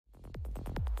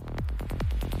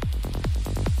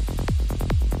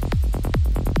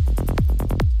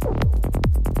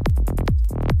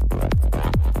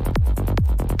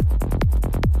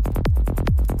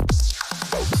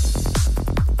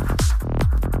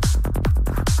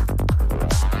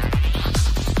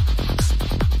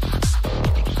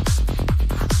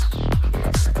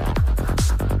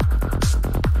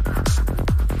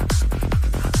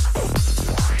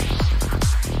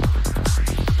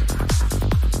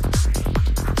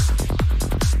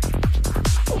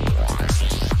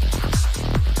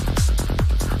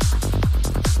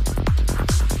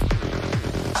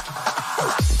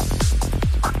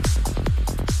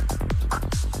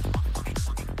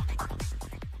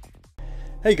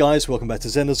Hey guys, welcome back to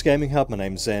Zen's Gaming Hub. My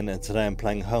name's Zen and today I'm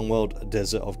playing Homeworld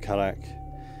Desert of Kharak.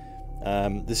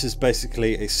 This is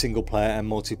basically a single player and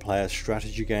multiplayer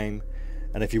strategy game,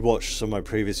 and if you watched some of my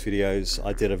previous videos,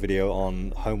 I did a video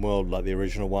on Homeworld, like the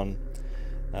original one,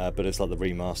 but it's like the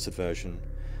remastered version.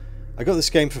 I got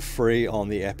this game for free on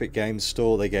the Epic Games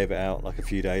store. They gave it out like a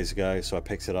few days ago, so I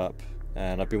picked it up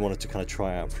and I've been wanting to kind of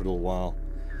try it out for a little while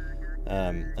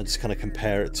and just kind of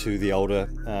compare it to the older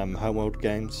Homeworld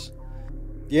games.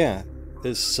 Yeah,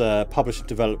 it's published and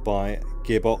developed by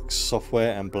Gearbox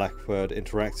Software and Blackbird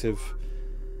Interactive.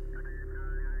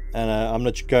 And I'm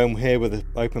not going here with an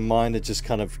open mind and just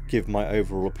kind of give my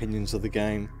overall opinions of the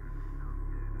game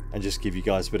and just give you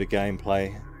guys a bit of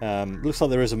gameplay. Looks like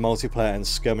there is a multiplayer and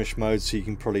skirmish mode, so you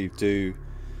can probably do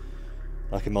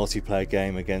like a multiplayer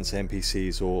game against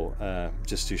NPCs or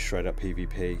just do straight up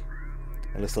PvP.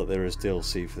 It looks like there is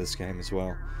DLC for this game as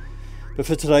well. But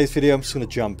for today's video, I'm just going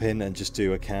to jump in and just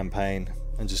do a campaign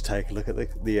and just take a look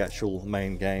at the actual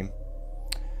main game.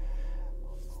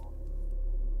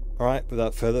 Alright,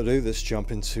 without further ado, let's jump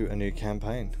into a new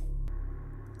campaign.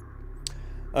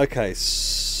 Okay,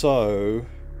 so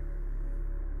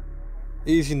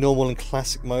easy, normal and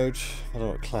classic mode. I don't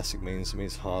know what classic means. It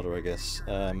means harder, I guess.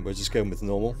 We're just going with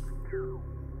normal.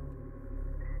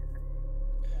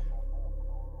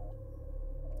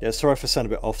 Yeah, sorry if I sound a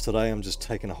bit off today. I'm just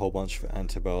taking a whole bunch of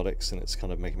antibiotics and it's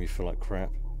kind of making me feel like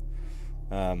crap.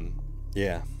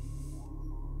 Yeah.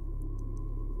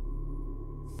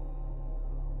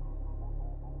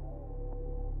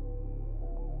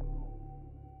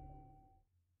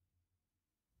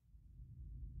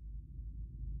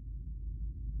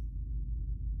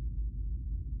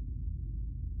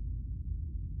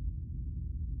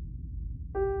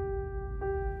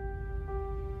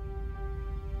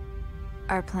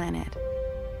 Our planet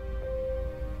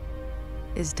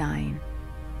is dying.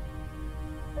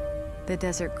 The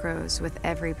desert grows with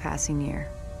every passing year.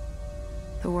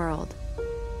 The world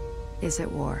is at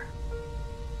war.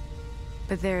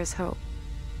 But there is hope.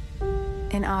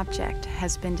 An object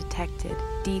has been detected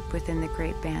deep within the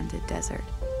Great Banded Desert.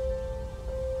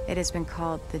 It has been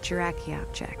called the Jiraki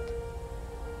object,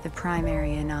 the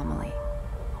primary anomaly.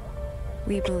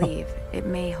 We believe it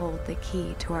may hold the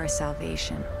key to our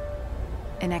salvation.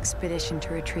 An expedition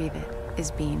to retrieve it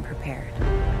is being prepared.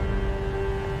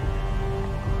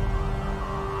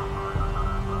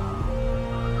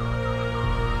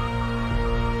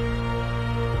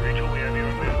 Rachel, we have you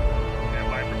on this. Stand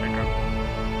by for pickup.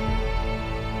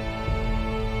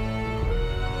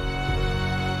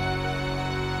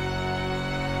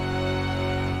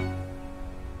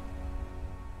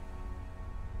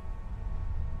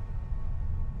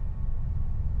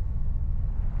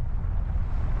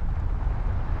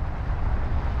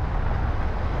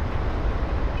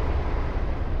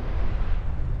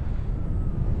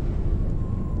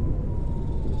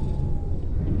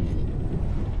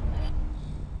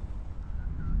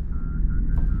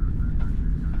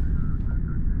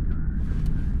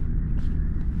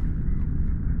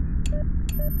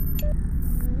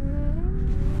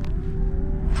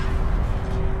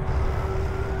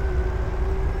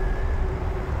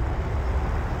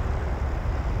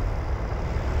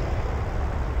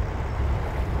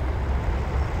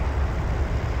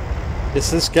 Yes,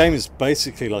 this game is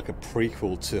basically like a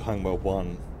prequel to Homeworld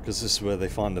 1, because this is where they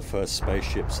find the first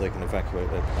spaceship so they can evacuate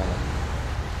their planet.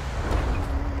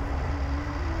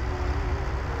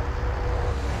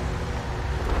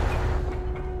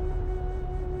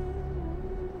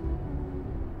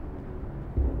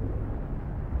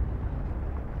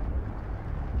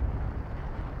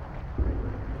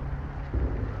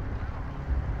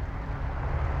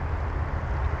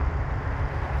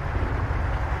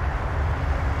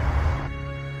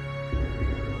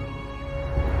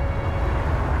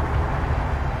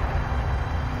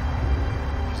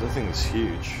 That thing is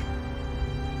huge.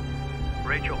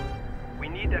 Rachel, we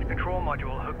need that control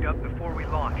module hooked up before we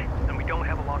launch, and we don't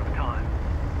have a lot of time.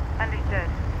 Understood.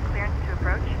 Clearance to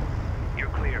approach? You're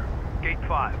clear. Gate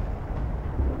 5.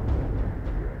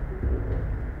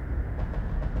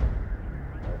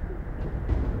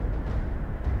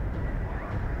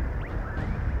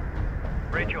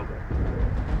 Rachel,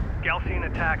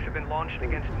 Gaussian attacks have been launched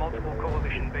against multiple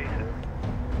coalition bases.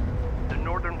 The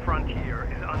northern frontier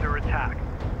is under attack.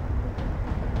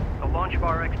 The launch of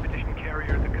our expedition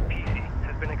carrier, the Kapisi,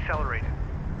 has been accelerated.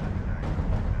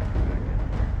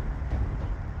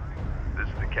 This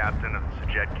is the captain of the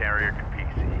jet carrier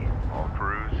Kapisi. All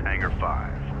crews, Hangar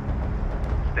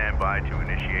 5. Stand by to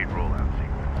initiate rollout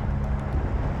sequence.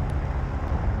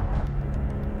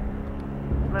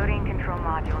 Loading control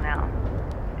module now.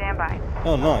 Stand by.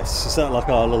 Oh, nice. Is that like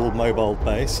our little mobile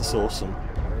base? That's awesome.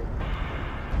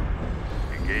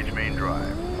 Engage main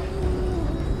drive.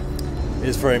 It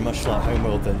is very much like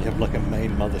Homeworld then. You have like a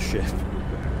main mothership.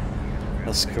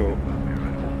 That's cool.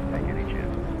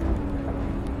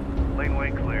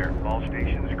 Laneway clear. All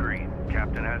stations green.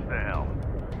 Captain has the helm.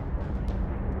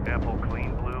 Ample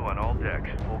clean blue on all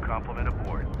decks. Full complement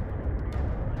aboard.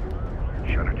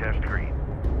 Shutter test green.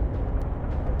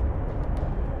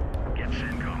 Get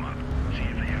CENTCOM up. See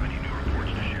if they have any new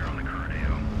reports to share on the current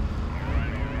AO.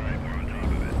 Alright, we're on top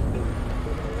of it.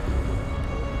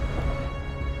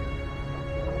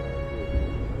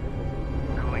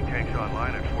 Cooling tanks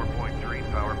online at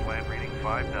 4.3. Power plant reading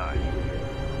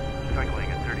 5.9. Cycling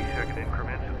at 30-second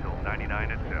increments until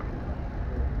 99 at 7.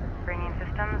 Bringing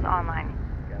systems online.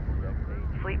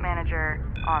 Fleet manager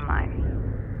online.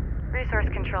 Resource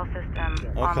control system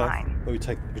online. Well, we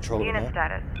take control of it Unit now.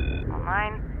 status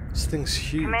online. This thing's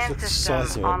huge. Look Command at the size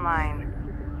system of it. online.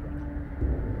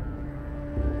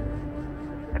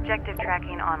 Objective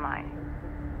tracking online.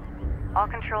 All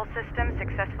control systems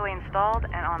successfully installed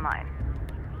and online.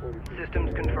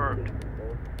 Systems confirmed.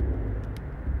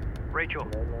 Rachel,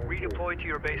 redeploy to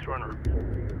your base runner.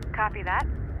 Copy that.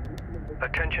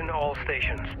 Attention all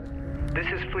stations. This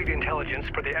is fleet intelligence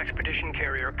for the expedition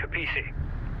carrier Kapisi.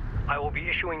 I will be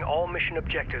issuing all mission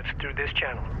objectives through this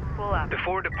channel. Pull up.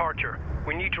 Before departure,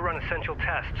 we need to run essential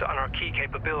tests on our key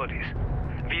capabilities.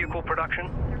 Vehicle production,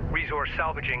 resource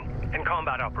salvaging, and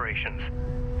combat operations.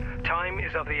 Time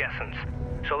is of the essence,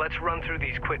 so let's run through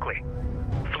these quickly.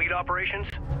 Fleet operations,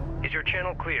 is your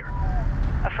channel clear?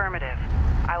 Affirmative.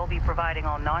 I will be providing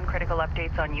all non-critical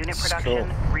updates on unit production,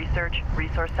 Cool. research,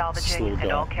 resource salvaging, Slow and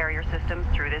down. all carrier systems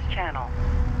through this channel.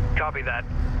 Copy that.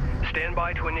 Stand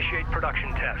by to initiate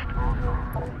production test.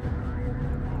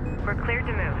 We're cleared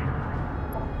to move.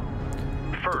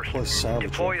 First, Deploy salvager.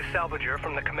 deploy a salvager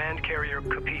from the command carrier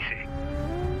Kapisi.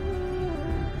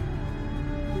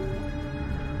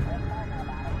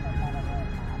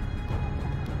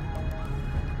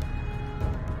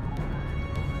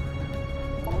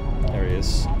 There he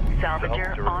is.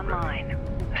 Salvager online.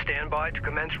 Stand by to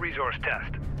commence resource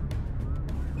test.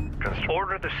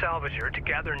 Order the salvager to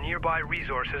gather nearby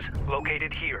resources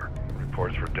located here.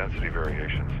 Reports for density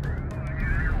variations.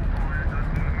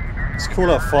 It's cool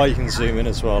how far you can zoom in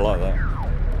as well. I like that.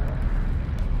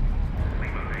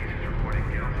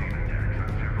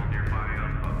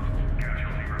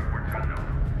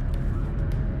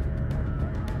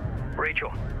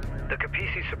 Rachel, the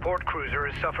Kapisi support cruiser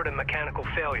has suffered a mechanical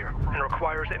failure and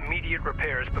requires immediate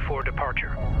repairs before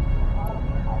departure.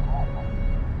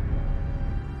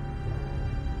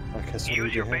 Okay, so what do we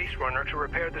Use do your here? base runner to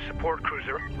repair the support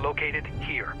cruiser located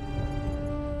here.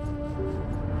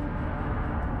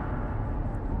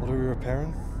 What are we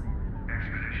repairing?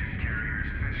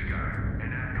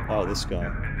 Oh, this guy.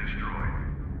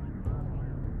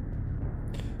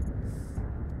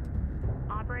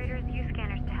 Operators, use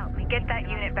scanners to help me. Get that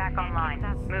unit back online.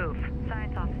 Move.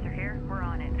 Science officer here. We're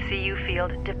on it. CU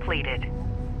field depleted.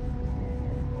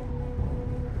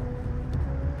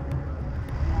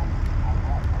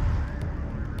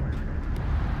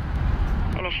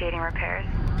 Initiating repairs.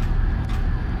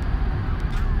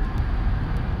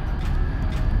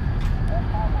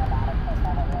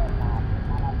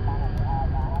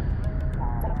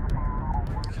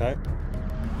 Okay.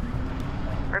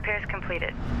 Repairs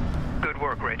completed. Good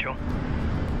work, Rachel.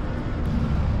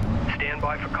 Stand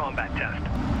by for combat test.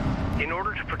 In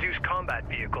order to produce combat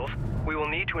vehicles, we will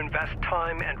need to invest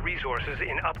time and resources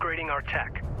in upgrading our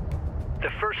tech. The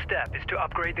first step is to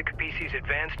upgrade the Kapisi's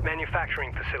advanced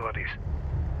manufacturing facilities.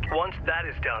 Once that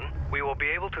is done, we will be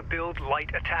able to build light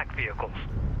attack vehicles.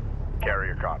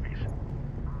 Carrier copies.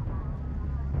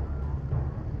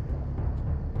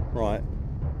 Right.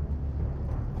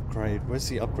 Upgrade. Where's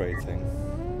the upgrade thing?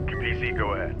 PC,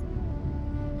 go ahead.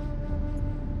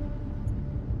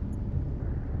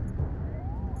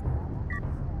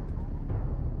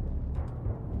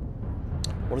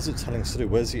 What is it telling us to do?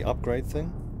 Where's the upgrade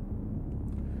thing?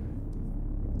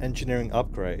 Engineering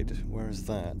upgrade. Where is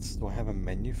that? Do I have a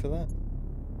menu for that?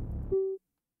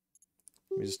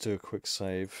 Let me just do a quick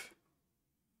save.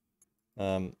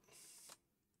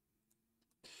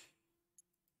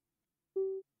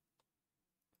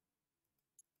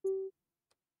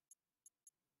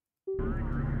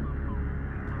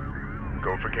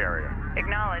 Go for carrier.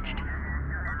 Acknowledged.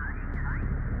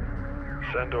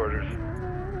 Send orders.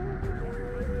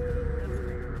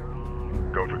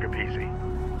 Go for Kapisi.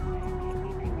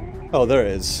 Oh, there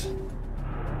it is.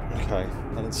 Okay,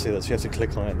 I didn't see that. So you have to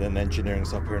click on it, then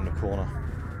engineering's up here in the corner.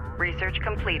 Research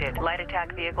completed. Light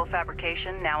attack vehicle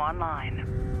fabrication now online.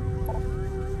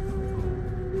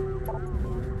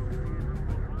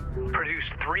 Produce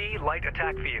 3 light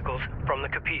attack vehicles from the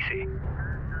Kapisi.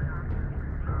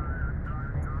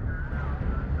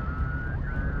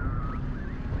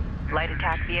 Light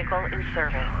attack vehicle in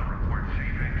service.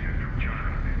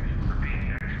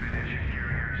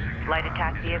 Light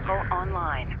attack vehicle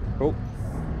online. Oh,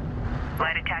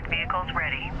 Light attack vehicles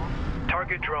ready.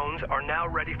 Target drones are now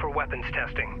ready for weapons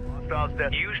testing.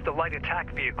 Use the light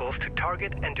attack vehicles to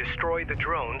target and destroy the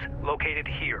drones located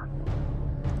here.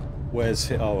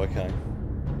 where's it? Oh, okay.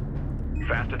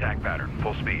 Fast attack pattern,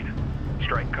 full speed.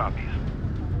 Strike copies.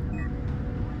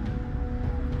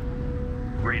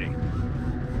 Reading.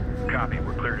 Copy,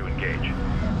 we're clear to engage.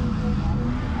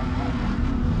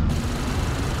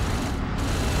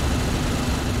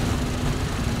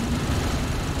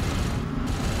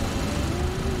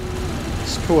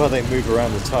 It's cool how they move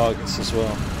around the targets as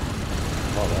well.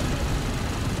 Like that.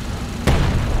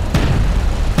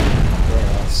 Very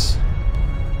nice.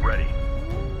 Ready.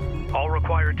 All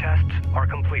required tests are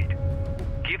complete.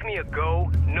 Give me a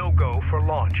go, no-go for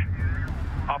launch.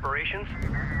 Operations?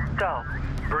 Go.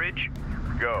 Bridge?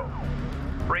 Go.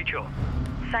 Rachel?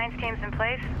 Science team's in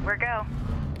place. We're go.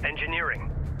 Engineering?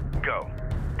 Go.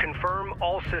 Confirm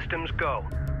all systems go.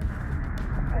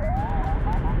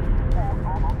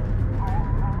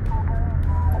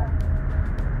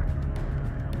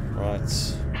 Right.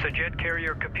 Sajet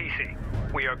carrier Kapisi.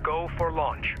 We are go for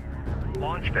launch.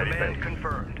 Launch Steady command base.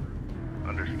 confirmed.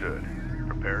 Understood.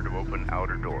 Prepare to open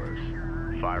outer doors.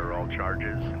 Fire all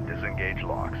charges and disengage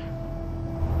locks.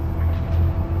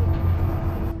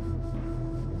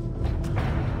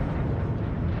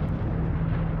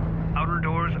 Outer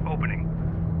doors opening.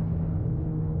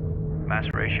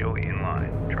 Mass ratio in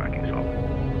line. Tracking solid.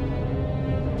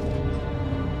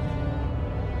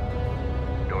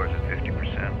 Doors at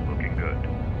 50%. Looking good.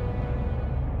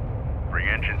 Bring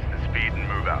engines to speed and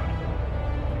move out.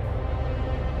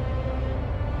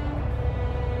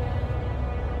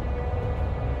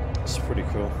 It's pretty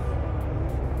cool.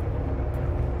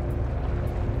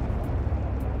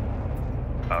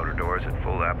 Outer doors at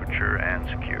full aperture and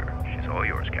secure. She's all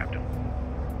yours, Captain.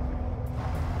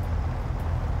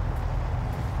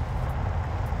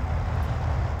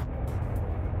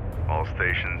 All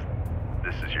stations,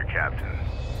 this is your captain.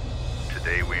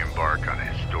 Today we embark on a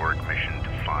historic mission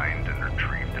to find and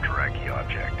retrieve the Taraki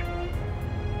object.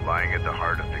 Lying at the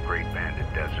heart of the Great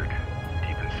Banded Desert,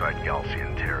 deep inside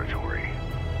Galcian territory,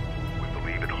 we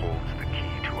believe it holds the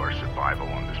key to our survival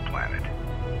on this planet.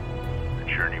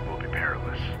 The journey will be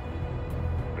perilous,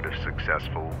 but if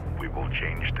successful, we will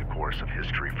change the course of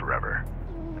history forever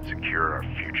and secure our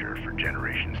future for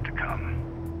generations to come.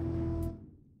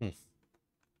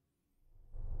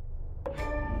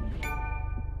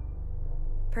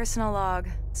 Personal log,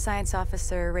 Science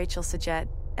Officer Rachel Sajet,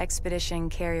 Expedition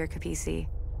Carrier Kapisi.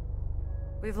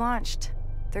 We've launched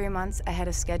 3 months ahead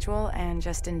of schedule and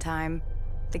just in time.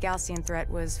 The Galcian threat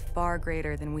was far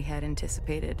greater than we had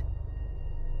anticipated.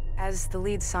 As the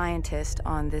lead scientist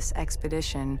on this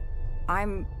expedition,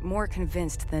 I'm more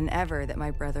convinced than ever that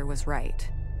my brother was right.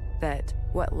 That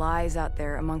what lies out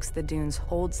there amongst the dunes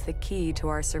holds the key to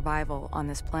our survival on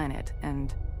this planet,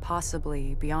 and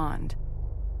possibly beyond.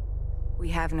 We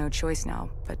have no choice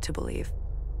now but to believe.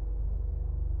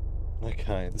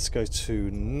 Okay, let's go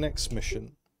to next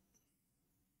mission.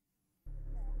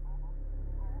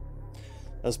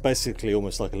 That's basically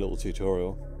almost like a little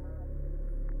tutorial.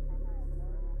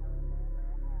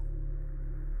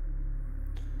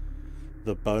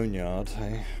 The Boneyard,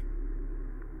 hey?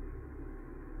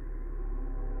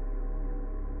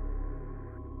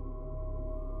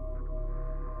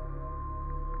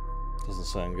 Doesn't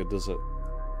sound good, does it?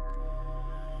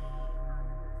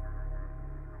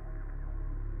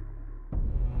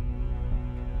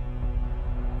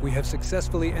 We have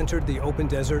successfully entered the open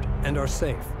desert and are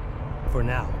safe, for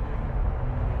now.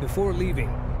 Before leaving,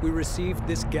 we received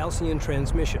this Galcian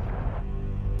transmission.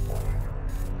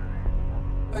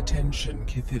 Attention,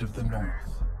 Kithid of the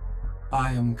North.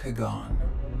 I am Kagan,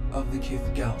 of the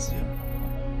Kith Galcian,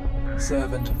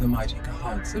 servant of the mighty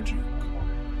Kharak.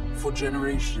 For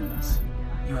generations,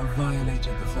 you have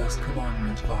violated the first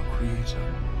commandment of our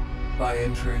Creator. By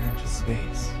entering into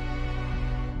space,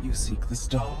 you seek the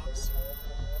stars.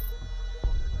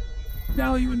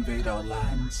 Now you invade our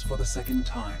lands for the second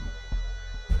time.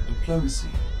 Diplomacy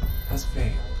has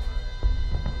failed.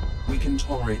 We can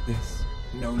tolerate this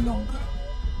no longer.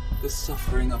 The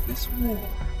suffering of this war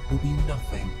will be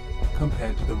nothing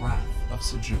compared to the wrath of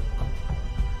Sejuk.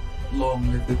 Long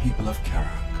live the people of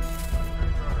Kharak.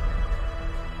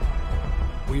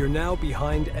 We are now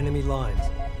behind enemy lines.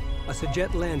 A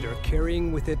Sajet lander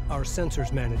carrying with it our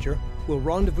sensors manager will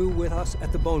rendezvous with us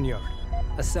at the Boneyard,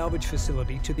 a salvage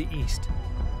facility to the east.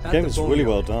 At Game the is really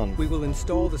well done. We will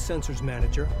install the sensors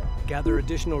manager, gather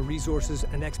additional resources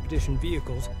and expedition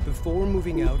vehicles before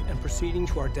moving out and proceeding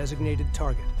to our designated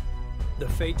target. The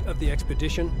fate of the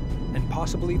expedition, and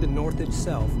possibly the North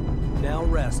itself, now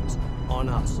rests on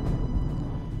us.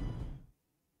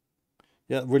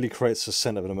 Yeah, it really creates a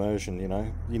sense of an immersion, you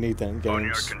know? You need that in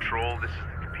Boneyard games. Control, this is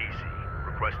the Capisi.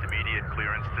 Request immediate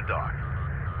clearance to dock.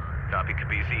 Copy,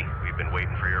 Capisi. We've been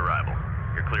waiting for your arrival.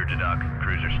 You're cleared to dock.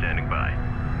 Cruiser standing by.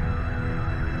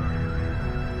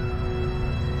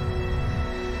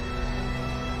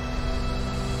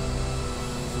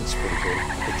 It's pretty cool.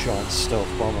 The giant stealth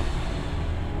bomber.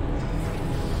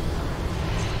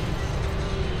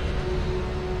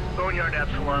 Boneyard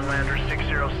Epsilon Lander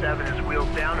 607 is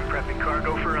wheeled down and prepping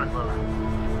cargo for unload.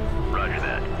 Roger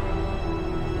that.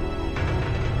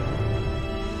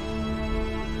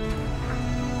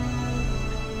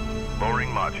 Lowering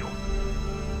module.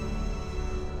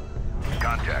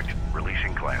 Contact.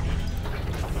 Releasing clamps.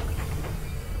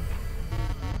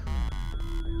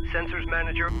 Sensors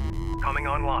manager coming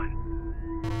online.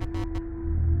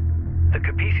 The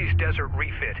Capisi's desert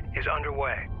refit is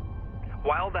underway.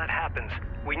 While that happens,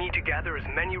 we need to gather as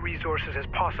many resources as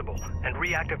possible and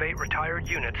reactivate retired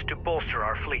units to bolster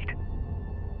our fleet.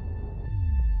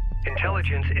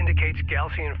 Intelligence indicates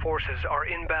Galcian forces are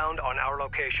inbound on our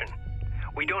location.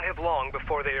 We don't have long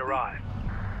before they arrive.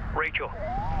 Rachel,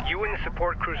 you and the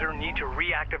support cruiser need to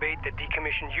reactivate the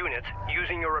decommissioned units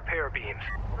using your repair beams.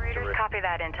 Raiders, copy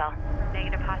that intel.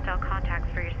 Negative hostile contacts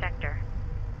for your sector.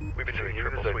 We've been doing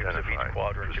triple sweeps of each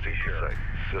quadrant to be sure.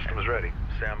 Systems ready.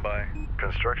 Stand by.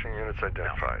 Construction units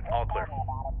identified. All clear.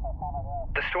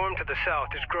 The storm to the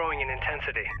south is growing in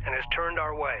intensity and has turned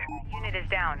our way. Unit is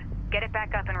down. Get it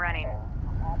back up and running.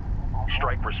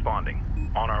 Strike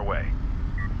responding. On our way.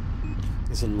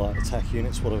 These are light attack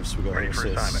units. What else we got? Ready for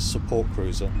This assignment. support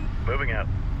cruiser. Moving out.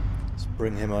 Let's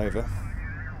bring him over.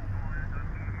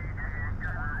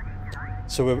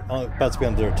 So we're about to be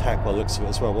under attack by the looks of it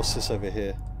as well. What's this over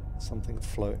here? Something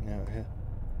floating out here.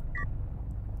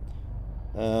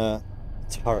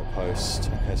 Turret post.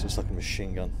 Okay, so it's like a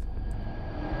machine gun.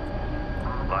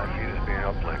 Live feed is being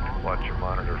uplinked. Watch your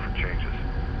monitor for changes.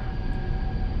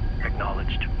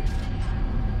 Acknowledged.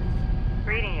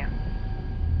 Reading you.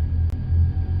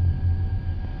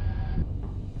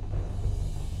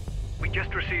 We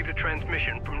just received a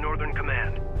transmission from Northern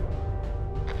Command.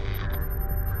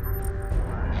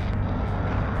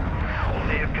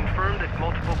 They have confirmed that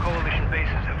multiple coalition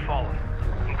bases have fallen,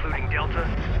 including Delta,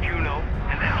 Juno,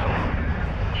 and Epsilon.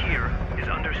 Here is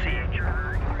under siege.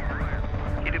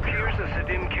 It appears the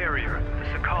Sadim carrier, the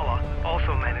Sakala,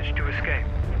 also managed to escape.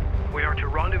 We are to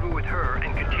rendezvous with her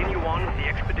and continue on with the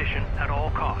expedition at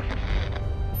all costs.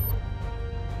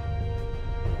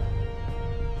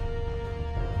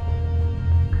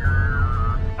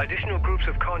 Additional groups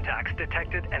of contacts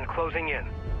detected and closing in.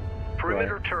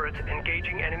 Perimeter turrets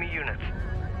engaging enemy units.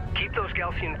 Keep those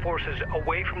Galcian forces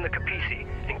away from the Capisi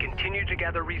and continue to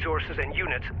gather resources and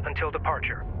units until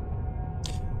departure.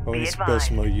 Well, we Be need to build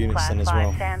some more units Class then as 5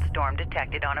 well. sandstorm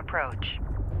detected on approach.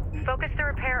 Focus the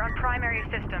repair on primary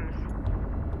systems.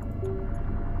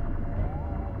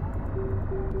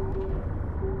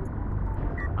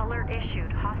 Alert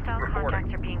issued. Hostile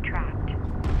contacts are being tracked.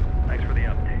 Thanks for the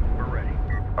update. We're ready.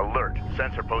 Alert.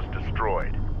 Sensor post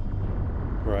destroyed.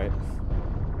 Right.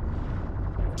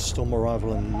 Storm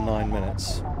arrival in 9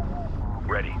 minutes.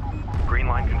 Ready. Green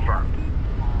line confirmed.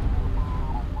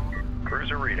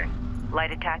 Cruiser reading.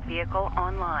 Light attack vehicle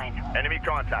online. Enemy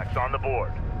contacts on the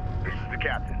board. This is the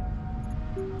captain.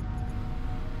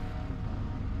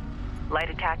 Light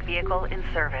attack vehicle in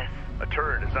service. A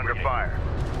turret is under fire.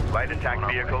 Light attack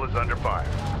vehicle is under fire.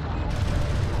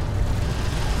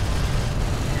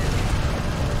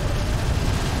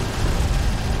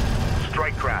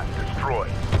 Strike craft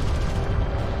destroyed.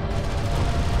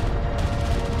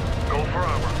 Go for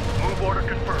armor. Move order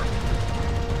confirmed.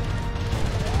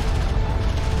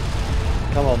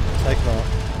 Come on, take them out.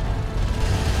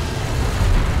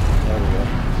 There we go.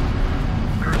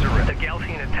 Cruiser ready. The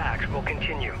Galcian attacks will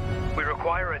continue. We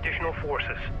require additional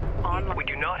forces. We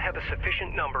do not have a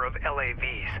sufficient number of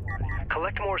LAVs.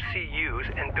 Collect more CUs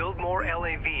and build more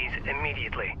LAVs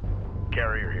immediately.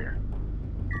 Carrier here.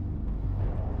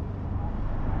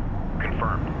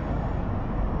 Confirmed.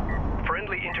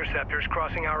 Friendly interceptors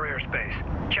crossing our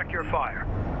airspace. Check your fire.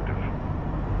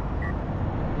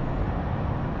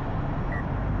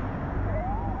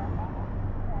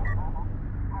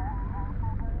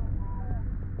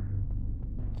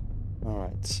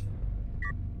 Alright.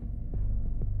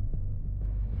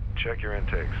 check your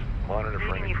intakes. Monitor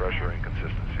for any pressure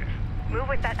inconsistencies. Move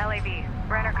with that LAV.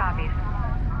 Runner copies.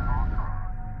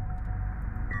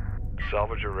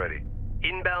 Salvage are ready.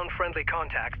 Inbound friendly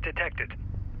contacts detected.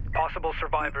 Possible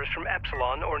survivors from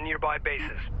Epsilon or nearby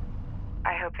bases.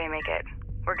 I hope they make it.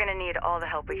 We're gonna need all the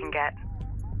help we can get.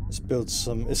 Let's build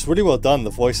some. It's really well done. The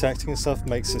voice acting and stuff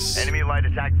makes this. Enemy light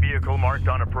attack vehicle marked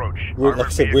on approach. Like I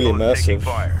said, really immersive.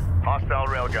 Fire. Hostile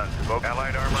railguns.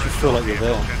 Allied armor. You feel like you're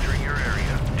there. Entering your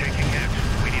area. Taking hits.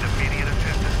 We need immediate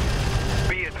assistance.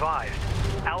 Be advised,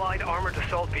 Allied armored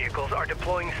assault vehicles are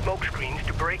deploying smoke screens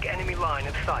to break enemy line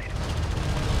of sight.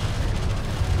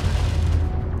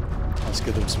 Let's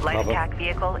give them some Light cover. attack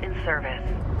vehicle in service.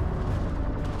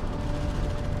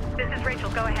 This is Rachel,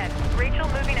 go ahead. Rachel,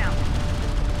 moving out.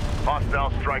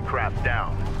 Hostile strike craft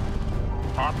down.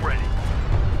 Op ready.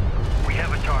 We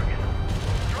have a target.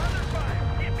 Runner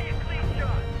 5, give me a clean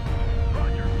shot.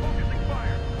 Roger, focusing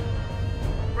fire.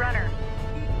 Runner.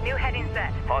 New heading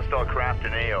set. Hostile craft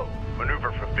in AO.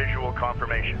 Maneuver for visual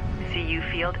confirmation. CU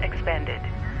field expended.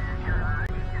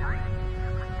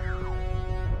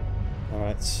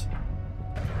 Alright.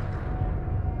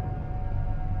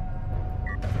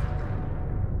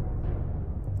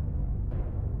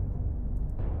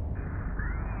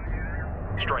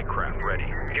 Strike craft ready.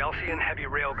 Galcian heavy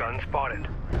railgun spotted.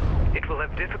 It will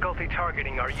have difficulty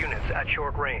targeting our units at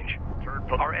short range.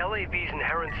 Our LAV's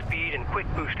inherent speed and quick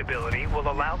boost ability will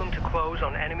allow them to close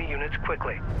on enemy units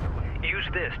quickly. Use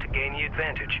this to gain the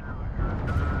advantage.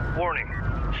 Warning.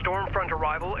 Stormfront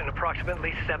arrival in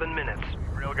approximately 7 minutes.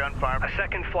 Railgun fire. A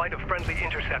second flight of friendly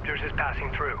interceptors is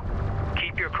passing through.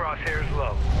 Keep your crosshairs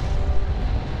low.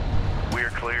 We're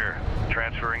clear.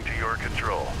 Transferring to your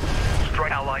control.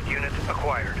 Strike Allied units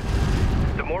acquired.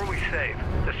 The more we save,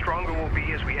 the stronger we'll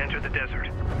be as we enter the desert.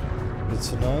 Good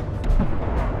to know.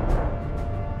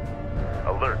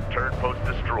 Alert. Turret post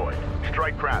destroyed.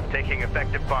 Strike craft taking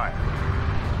effective fire.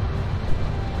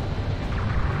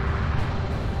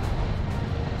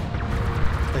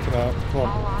 Take him out. Come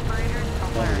All on.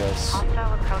 operators There he alert. goes.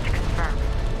 Hostile approach confirmed.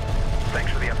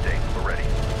 Thanks for the update. We're ready.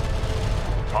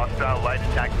 Hostile light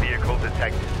attack vehicle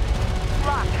detected.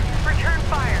 Locked. Return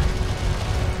fire.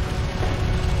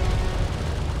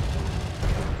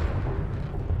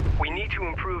 We need to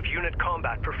improve unit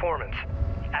combat performance.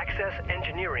 Access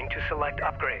engineering to select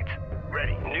upgrades.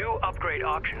 Ready. New upgrade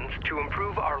options to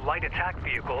improve our light attack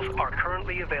vehicles are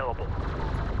currently available.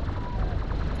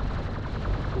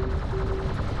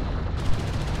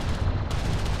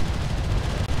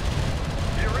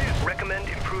 Recommend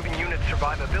improving unit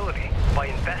survivability by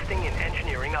investing in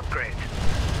engineering upgrades.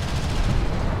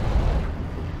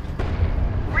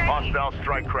 Ready. Hostile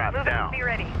strike craft Move down. out, be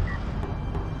ready.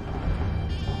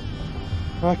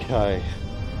 Okay.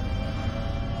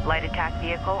 Light attack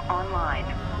vehicle online.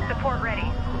 Support ready.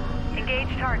 Engage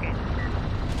target.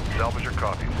 Salvage your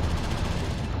copies.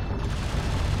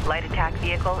 Light attack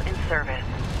vehicle in service.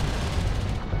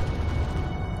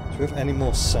 Do we have any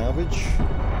more salvage?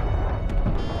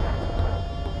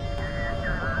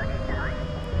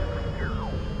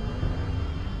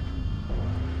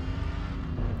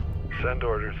 Send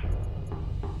orders.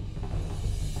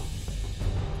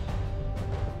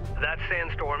 That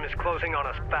sandstorm is closing on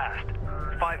us fast.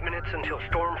 5 minutes until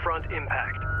Stormfront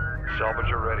impact.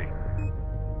 Salvage are ready.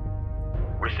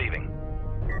 Receiving.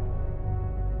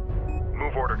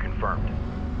 Move order confirmed.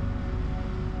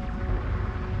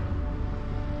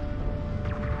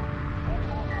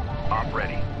 Op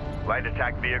ready. Light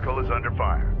attack vehicle is under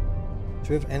fire.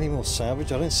 Do we have any more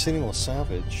salvage? I don't see any more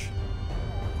salvage.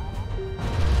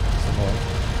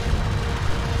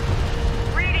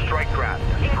 Ready. Strike craft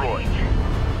destroyed.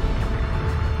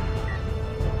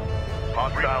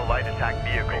 Hostile light attack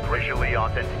vehicle visually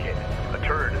authenticated. A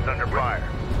turret is under fire.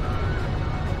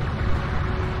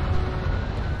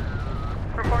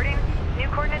 Reporting. New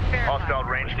coordinates verified. Hostile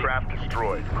range craft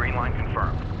destroyed. Green line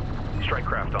confirmed. Strike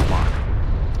craft unlocked.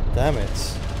 Damn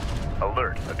it.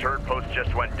 Alert. A turret post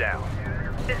just went down.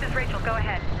 This is Rachel, go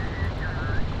ahead.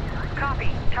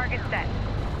 Copy. Target set.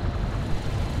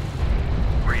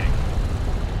 Reading.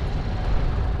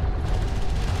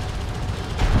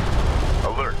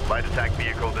 Alert. Light attack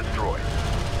vehicle destroyed.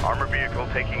 Armor vehicle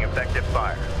taking effective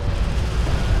fire.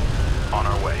 On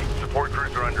our way. Support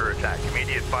crews are under attack.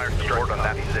 Immediate fire support on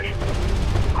that position.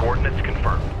 Coordinates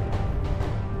confirmed.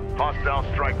 Hostile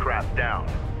strike craft down.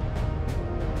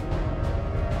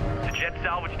 To Jet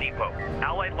Salvage Depot.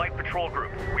 Allied Light Patrol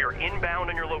Group. We are inbound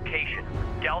on your location.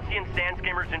 Galcian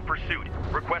Sandskimmers in pursuit.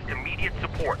 Request immediate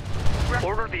support.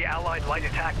 Order the Allied light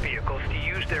attack vehicles to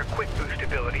use their quick boost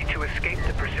ability to escape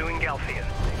the pursuing Galcian.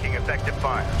 Taking effective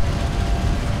fire.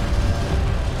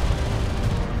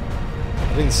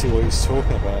 I didn't see what he's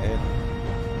talking about here.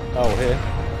 Oh, here.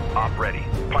 Op ready.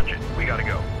 Punch it. We gotta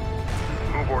go.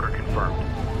 Move order confirmed.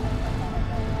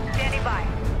 Standing by.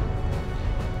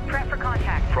 Prep for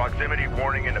contact. Proximity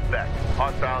warning in effect.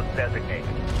 Hostiles designated.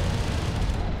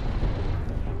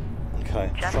 Okay,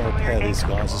 Just trying to when we were repair these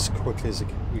getting guys comfortable. as quickly as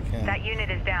we can. That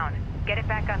unit is down. Get it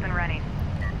back up and running.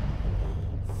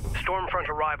 Stormfront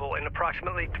arrival in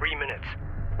approximately 3 minutes.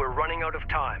 We're running out of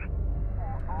time.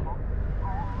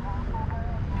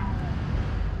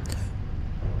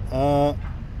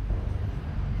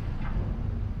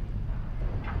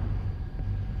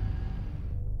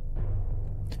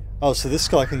 Oh, so this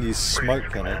guy can use smoke,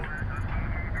 can he?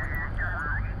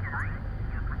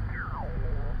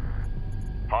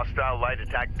 Hostile light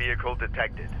attack vehicle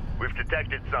detected. We've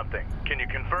detected something. Can you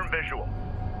confirm visual?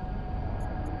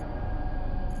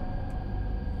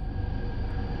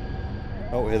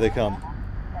 Oh, here they come.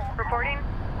 Reporting.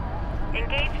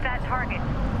 Engage that target.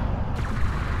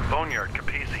 Boneyard,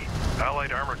 Capisi.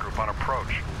 Allied armor group on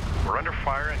approach. We're under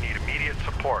fire and need immediate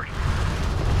support.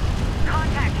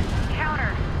 Contact.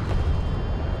 Counter.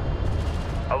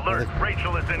 Alert,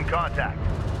 Rachel is in contact.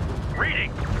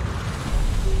 Reading.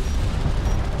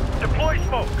 Deploy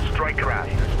smoke. Strike craft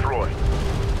destroyed.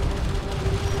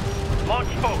 Launch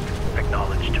smoke.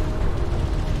 Acknowledged.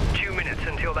 2 minutes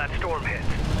until that storm hits.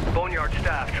 Boneyard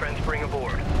staff transferring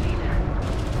aboard.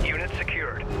 Unit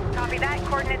secured. Copy that.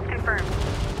 Coordinates confirmed.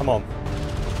 Come on.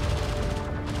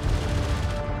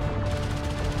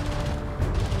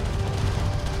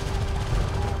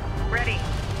 Ready.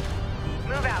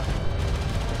 Move out.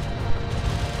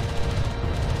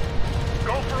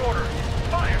 Go for order.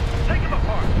 Fire. Take them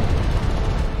apart.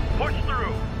 Push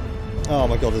through. Oh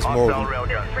my god, there's more of Hostile them.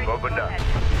 railgun opened up.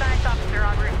 Science officer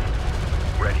en route.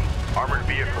 Ready. Armored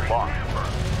vehicle locked.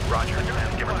 Roger.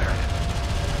 Give her that.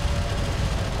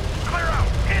 Clear out.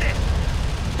 Hit it.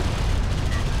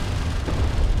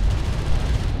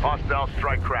 Hostile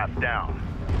strike craft down.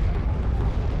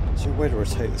 Is there a way to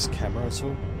rotate this camera at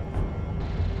all?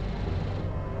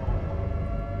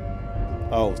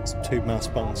 Oh, it's 2 mouse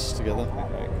buttons together.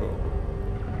 Okay, cool.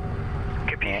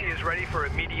 Capisi is ready for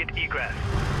immediate egress.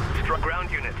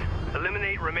 Ground units,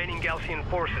 eliminate remaining Gaussian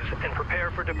forces and prepare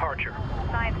for departure.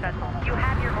 Science vessel. You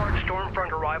have your order.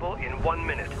 Stormfront arrival in 1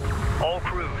 minute. All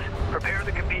crews, prepare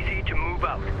the Capisi to move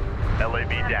out. LAV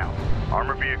down.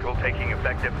 Armor vehicle taking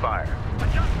effective fire.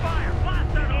 Adjust fire!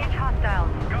 Blast that Engage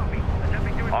hostiles. Copy.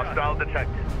 Attempting to adjust. Hostile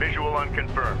detected. Visual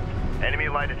unconfirmed. Enemy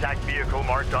light attack vehicle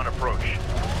marked on approach.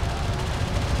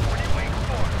 What are you waiting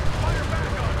for? Fire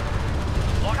back on!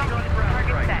 Locking on ground Target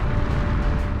strike. set.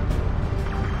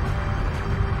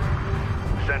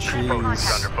 Sentry Jeez. post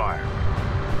is under fire.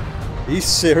 Are you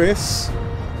serious?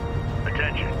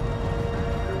 Attention.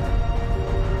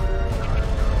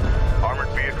 Armored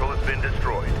vehicle has been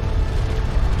destroyed.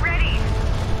 Ready.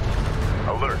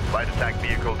 Alert, light attack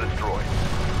vehicle destroyed.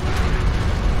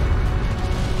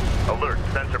 Alert,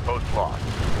 sensor post lost.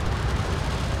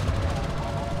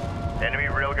 Enemy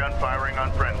railgun firing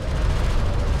on friendly.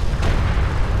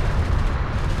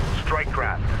 Strike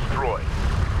craft destroyed.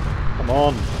 Come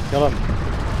on, kill him.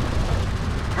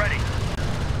 Ready.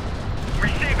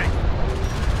 Receiving.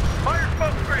 Fire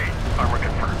smoke screen. Armor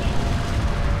confirmed.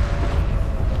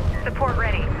 Support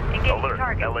ready. Engage Alert,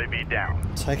 target. LAV down.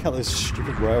 Take out those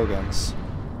stupid railguns.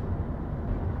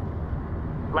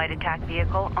 Light attack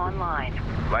vehicle online.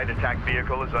 Light attack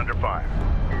vehicle is under fire.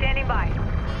 Standing by.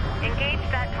 Engage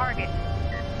that target.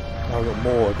 Oh, I've got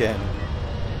more again.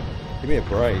 Give me a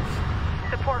break.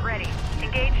 Support ready.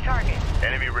 Engage target.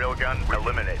 Enemy railgun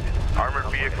eliminated. Armored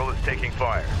vehicle is taking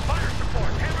fire. Fire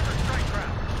support! Hammer the strike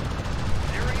ground!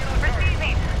 Zeroing in on target.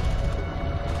 Receiving.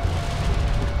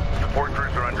 Support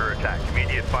crews are under attack.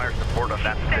 Immediate fire support on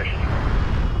that position.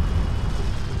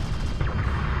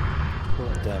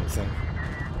 What a damn thing.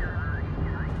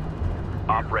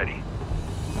 Op ready.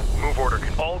 Move order.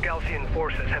 All Gaussian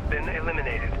forces have been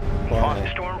eliminated. Blimey.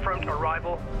 Stormfront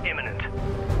arrival imminent.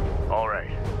 All right.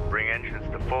 Bring engines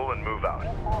to full and move out.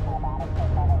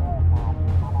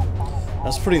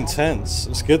 That's pretty intense.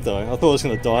 It's good though. I thought I was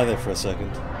going to die there for a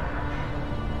second.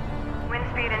 Wind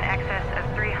speed in excess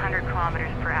of 300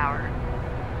 kilometers per hour.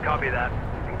 Copy that.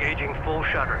 Engaging full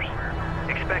shutters.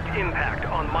 Expect impact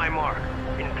on my mark.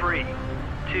 In 3,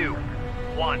 2,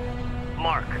 1.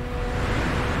 Mark.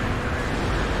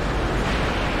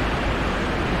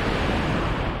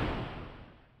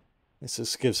 This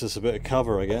just gives us a bit of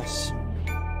cover, I guess.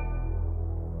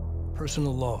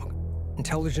 Personal log.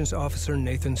 Intelligence Officer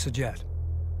Nathan Sajet.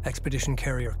 Expedition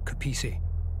Carrier Capisi.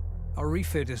 Our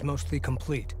refit is mostly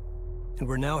complete, and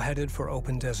we're now headed for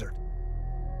open desert.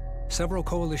 Several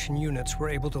Coalition units were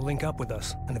able to link up with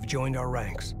us and have joined our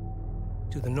ranks.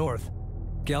 To the north,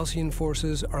 Galcian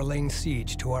forces are laying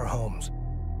siege to our homes.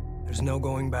 There's no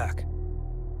going back.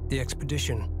 The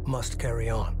expedition must carry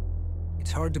on.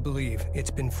 It's hard to believe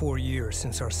it's been 4 years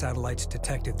since our satellites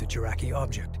detected the Jiraki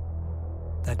object.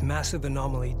 That massive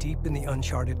anomaly deep in the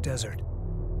uncharted desert.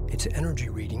 Its energy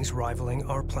readings rivaling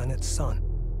our planet's sun.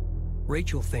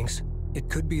 Rachel thinks it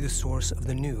could be the source of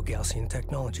the new Galcian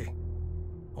technology.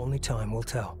 Only time will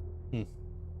tell.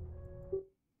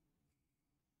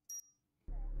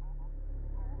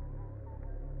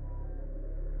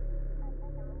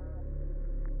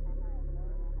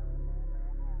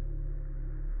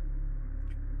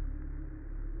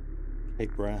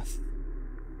 Take breath.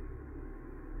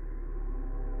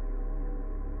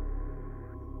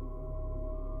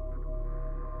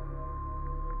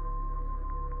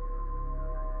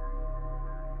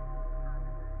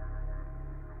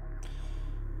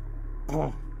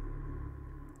 Oh.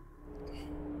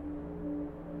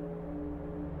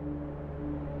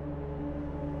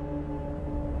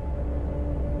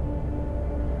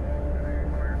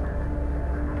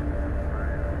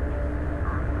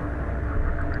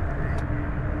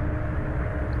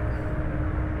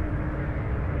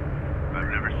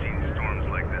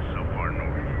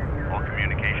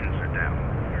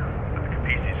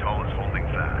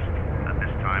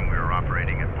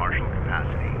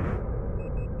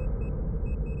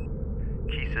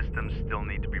 Still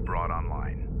need to be brought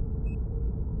online.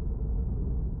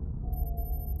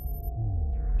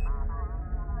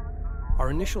 Our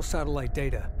initial satellite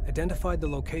data identified the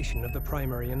location of the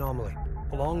primary anomaly,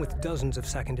 along with dozens of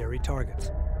secondary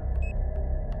targets.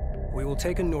 We will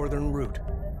take a northern route,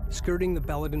 skirting the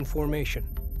Baladin Formation.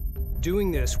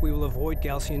 Doing this, we will avoid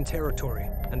Galcian territory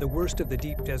and the worst of the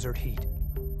deep desert heat.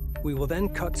 We will then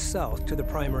cut south to the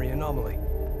primary anomaly,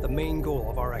 the main goal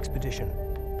of our expedition.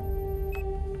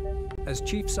 As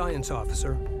Chief Science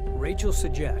Officer, Rachel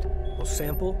Sajet will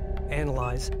sample,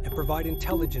 analyze, and provide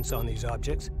intelligence on these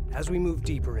objects as we move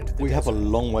deeper into the desert. We have a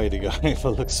long way to go, if it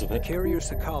looks of The it. carrier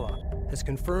Sakala has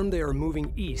confirmed they are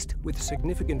moving east with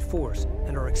significant force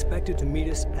and are expected to meet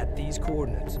us at these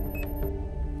coordinates.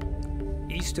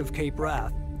 East of Cape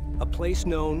Wrath, a place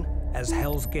known as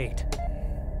Hell's Gate.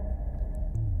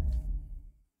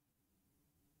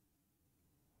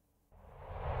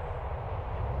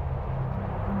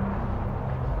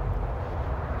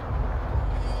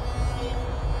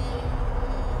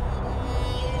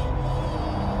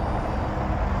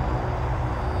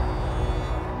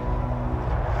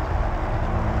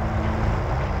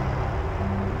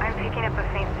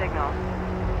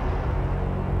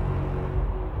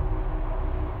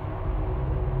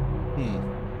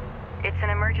 It's an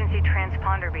emergency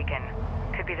transponder beacon.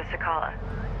 Could be the Sakala.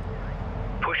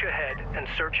 Push ahead and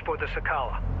search for the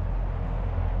Sakala.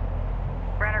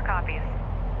 Runner copies.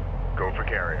 Go for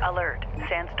carrier. Alert.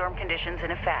 Sandstorm conditions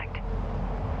in effect.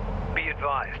 Be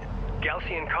advised,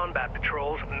 Galcian combat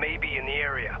patrols may be in the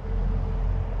area.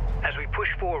 As we push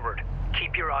forward,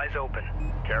 keep your eyes open.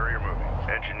 Carrier moving.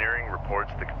 Engineering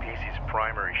reports the Capisi's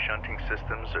primary shunting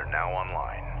systems are now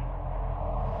online.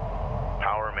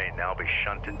 Power may now be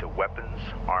shunted to weapons,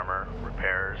 armor,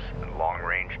 repairs, and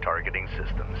long-range targeting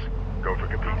systems. Go for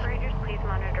Capisi. Operators, please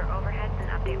monitor overheads and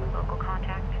update with local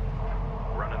contact.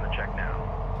 Running the check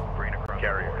now. Green across.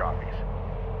 Carrier copies.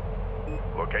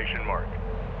 Location marked.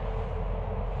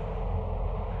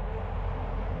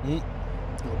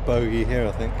 A bogey here,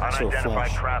 I think. Sort of Unidentified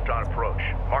flash. craft on approach.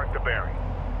 Mark the bearing.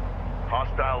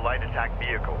 Hostile light attack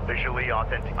vehicle. Visually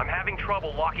authentic. I'm having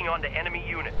trouble locking onto enemy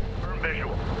units. Firm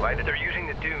visual. Light They're using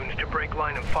the dunes to break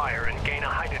line of fire and gain a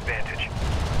height advantage.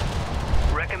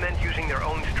 Recommend using their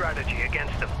own strategy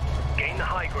against them. Gain the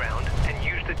high ground and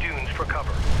use the dunes for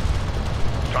cover.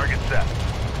 Target set.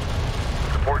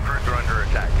 Support crews are under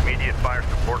attack. Immediate fire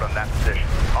support on that position.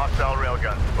 Hostile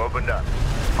railguns have opened up.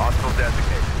 Hostile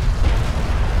designated.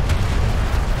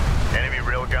 Enemy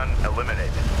railgun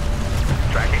eliminated.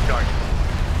 Tracking target.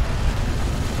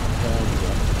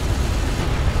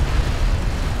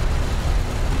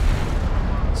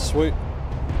 Sweet.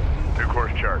 New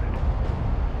course charted.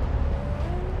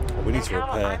 Oh, we need to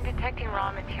repair. I'm detecting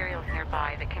raw materials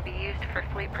nearby that can be used for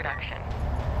fleet production.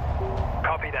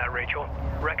 Copy that, Rachel.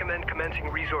 Recommend commencing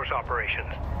resource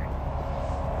operations.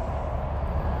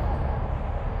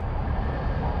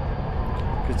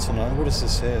 Good to know. What is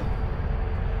this here?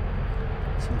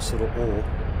 Some sort of ore.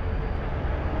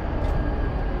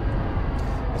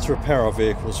 Let's repair our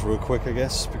vehicles real quick, I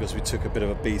guess, because we took a bit of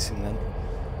a beating then.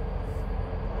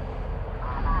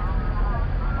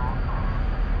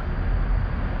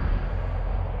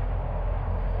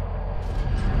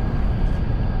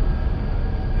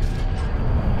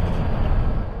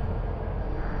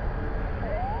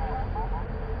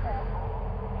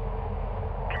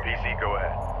 Go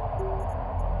ahead.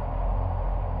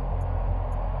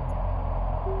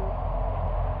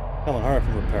 Come on, hurry up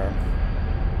and repair him.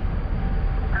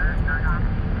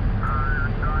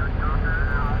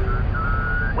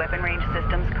 Weapon range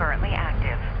systems currently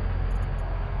active.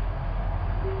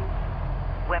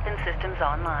 Weapon systems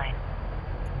online.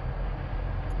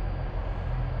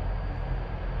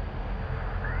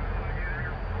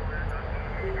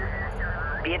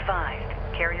 Be advised,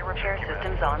 carrier repair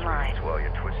systems online. While you're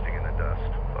twisting in the dust,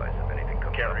 advise if anything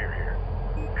comes Carrier here.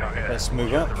 Let's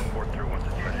move up. Report through once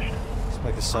it's finished. Let's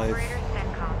make a save. Operators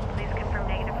CENTCOM, please confirm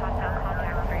negative hostile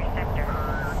contact for your sector.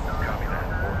 Copy that.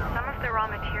 Some of the raw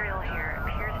material here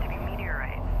appears to be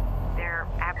meteorites. They're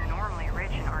abnormally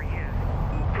rich in RUs.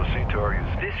 Proceed to our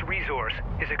use. This resource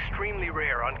is extremely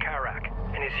rare on Kharak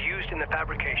and is used in the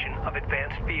fabrication of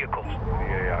advanced vehicles.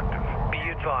 VA active. Be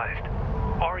advised,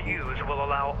 RUs will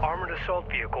allow armored assault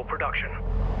vehicle production.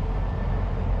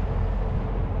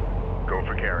 Go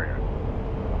for carrier.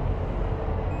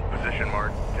 Position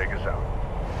mark, take us out.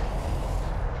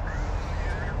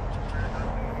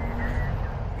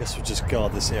 Guess we'll just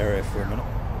guard this area for a minute.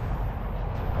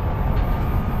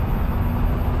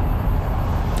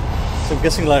 So I'm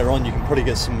guessing later on you can probably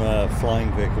get some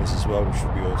flying vehicles as well, which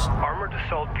would be awesome. Armored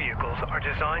assault vehicles are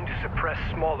designed to suppress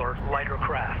smaller, lighter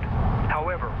craft.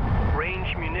 However,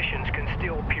 ranged munitions can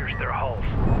still pierce their hulls.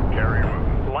 Carrier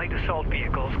movement. Light assault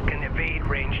vehicles can evade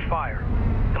ranged fire.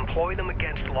 Employ them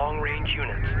against long-range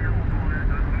units.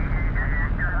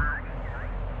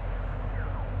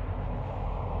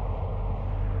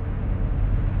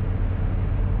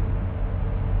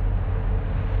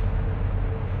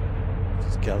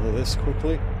 Let's gather this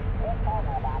quickly.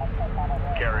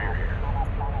 Carrier here.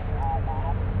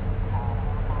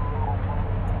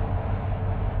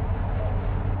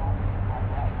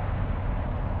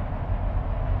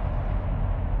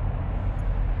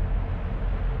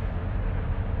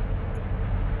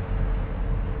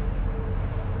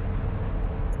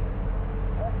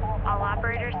 All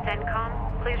operators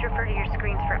CENTCOM, please refer to your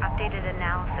screens for updated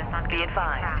analysis on Be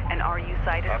advised, an RU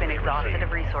site has been exhausted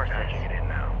of resources. Patching it in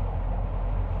now.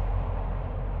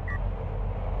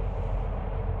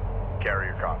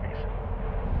 Carrier copies.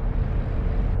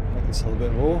 Make this a little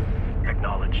bit more.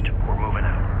 Acknowledged. We're moving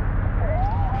out.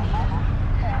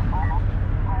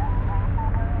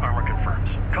 Armor confirms.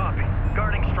 Copy.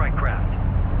 Guarding strike craft.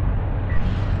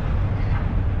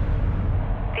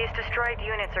 These destroyed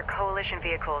units are coalition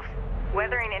vehicles.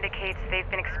 Weathering indicates they've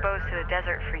been exposed to the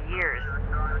desert for years.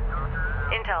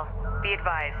 Intel, be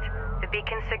advised. The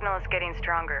beacon signal is getting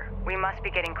stronger. We must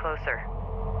be getting closer.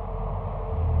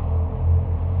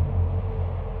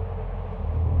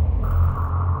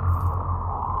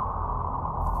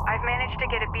 I've managed to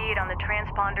get a bead on the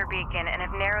transponder beacon and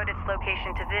have narrowed its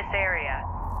location to this area.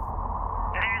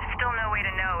 There's still no way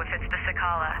to know if it's the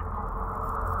Sakala.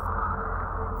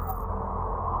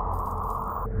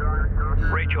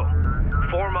 Rachel,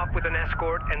 form up with an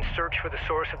escort and search for the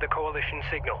source of the coalition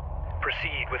signal.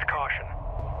 Proceed with caution.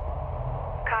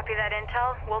 Copy that,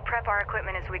 Intel. We'll prep our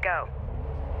equipment as we go.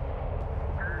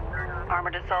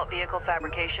 Armored assault vehicle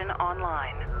fabrication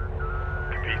online.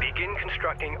 Begin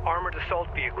constructing armored assault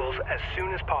vehicles as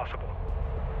soon as possible.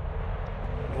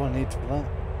 What do I need for that?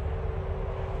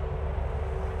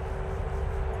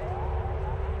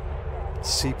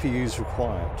 CPUs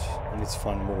required. I need to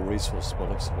find more resources by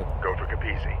the looks of it. Go for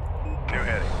Capisi. New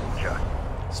heading. Check.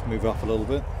 Let's move up a little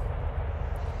bit.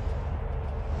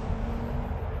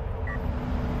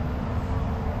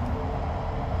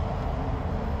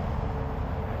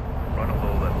 Run a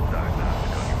low-level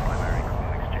diagnostic on your primary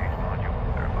coolant exchange module.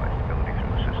 Verify stability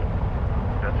through the system.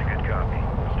 That's a good copy.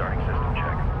 Starting system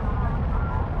check.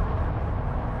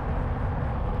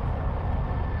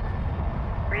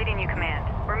 Reading you, Command.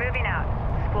 We're moving out.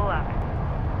 Spool up.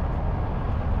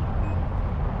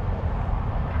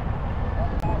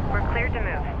 We're cleared to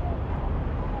move.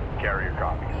 Carrier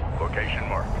copies. Location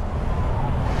marked.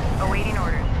 Awaiting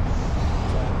orders.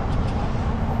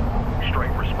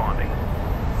 Strike responding.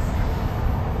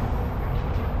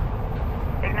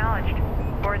 Acknowledged.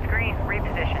 Board's green.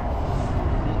 Reposition.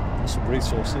 Some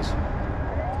resources.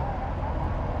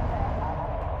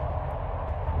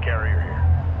 Carrier here.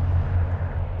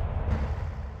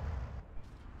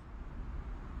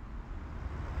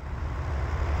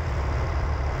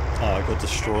 Oh, I got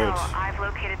destroyed. Intel, I've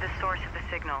located the source of the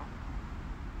signal.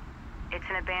 It's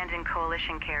an abandoned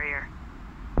coalition carrier.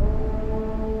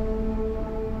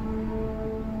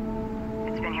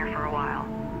 It's been here for a while.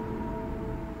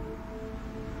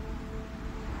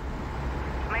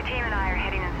 My team and I are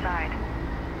heading inside.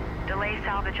 Delay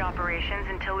salvage operations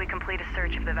until we complete a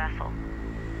search of the vessel.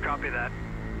 Copy that.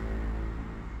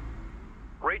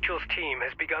 Rachel's team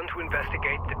has begun to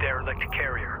investigate the derelict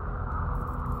carrier.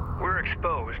 We're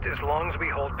exposed as long as we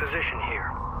hold position here.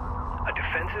 A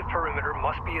defensive perimeter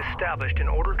must be established in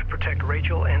order to protect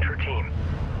Rachel and her team.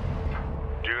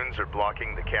 Dunes are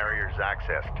blocking the carrier's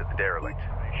access to the derelict.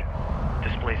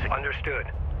 Displacing. Understood.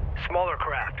 Smaller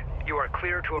craft, you are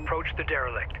clear to approach the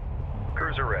derelict.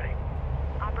 Cruiser ready.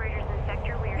 Operators in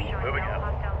sector, we are showing Moving no out.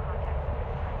 hostile contact.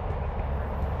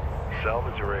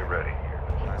 Salvage array ready.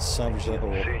 Salvage that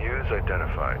all. CU is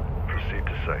identified. Proceed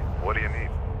to site. What do you need?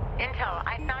 Intel,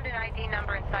 I found an ID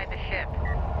number inside the ship.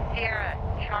 Sierra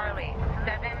Charlie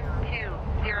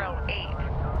 7208.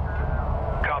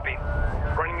 Copy.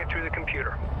 Running it through the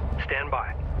computer. Stand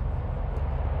by.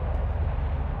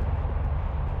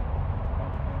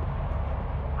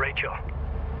 Rachel,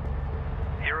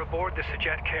 you're aboard the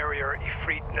Sajet carrier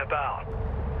Ifrit Naval,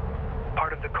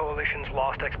 part of the Coalition's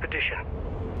lost expedition.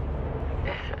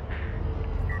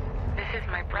 This is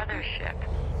my brother's ship.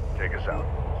 Take us out.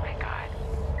 Oh my God.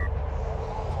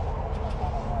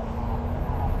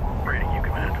 Reading you,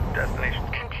 Command. Destination.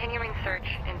 Continuing search,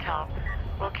 Intel.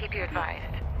 We'll keep you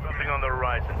advised. Something on the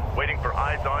horizon. Waiting for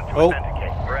eyes on to Oh.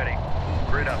 authenticate. Ready.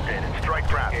 Grid updated. Strike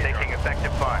craft taking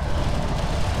effective fire.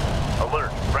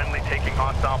 Alert. Friendly taking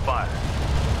hostile fire.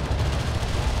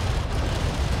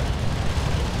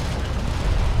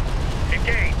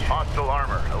 Engage. Hostile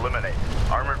armor. Eliminate.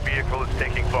 Armored vehicle is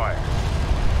taking fire.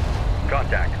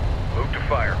 Contact. Move to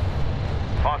fire.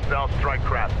 Hostile strike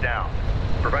craft down.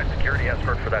 Provide security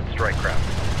escort for that strike craft.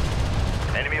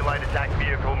 Enemy light attack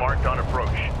vehicle marked on approach.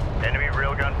 Enemy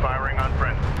railgun firing on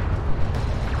friendly. I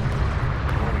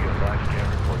want to get live scan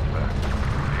reports back.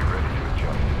 Be ready to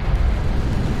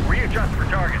adjust. Readjust for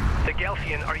target. The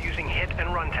Galcian are using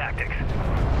hit-and-run tactics.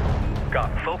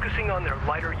 Got it. Focusing on their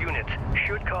lighter units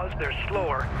should cause their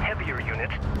slower, heavier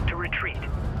units to retreat.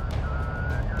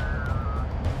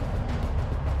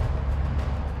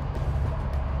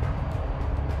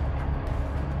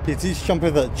 He's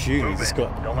jumping that dune. Move He's in.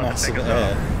 got Don't let them massive take us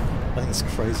air. out. I think it's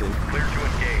crazy. Clear to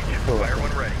engage. Cool. Fire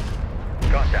when ready.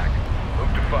 Contact. Move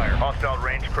to fire. Hostile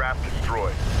range craft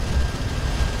destroyed.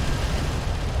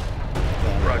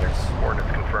 Yeah, Roger. nice.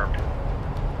 Coordinates confirmed.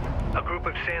 A group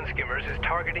of sand skimmers is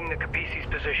targeting the Capisi's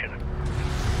position.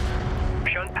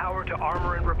 Shunt power to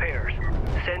armor and repairs.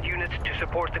 Send units to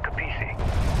support the Capisi.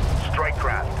 Strike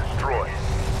craft destroyed.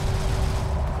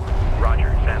 Roger.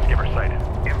 Sand skimmer sighted.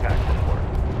 Impact report.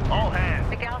 All hands.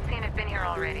 The Galcian have been here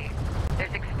already.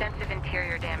 There's extensive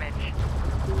interior damage.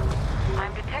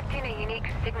 I'm detecting a unique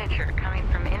signature coming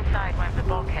from inside one of the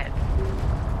bulkheads.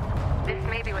 This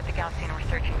may be what the Galcian were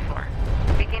searching for.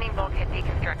 Beginning bulkhead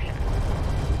deconstruction.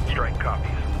 Strike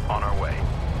copies. On our way.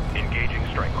 Engaging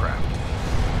strike craft.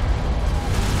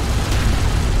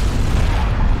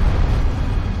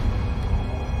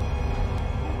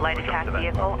 Light attack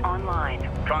vehicle online.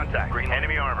 Contact. Green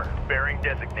enemy armor. Bearing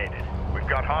designated. We've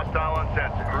got hostile on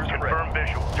sensor. Confirm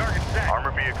visual. Target set.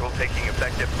 Armor vehicle taking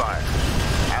effective fire.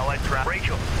 Allied trap.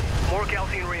 Rachel, more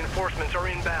Galcian reinforcements are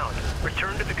inbound.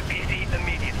 Return to the Capisi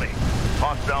immediately.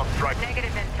 Hostile strike.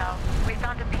 Negative intel. We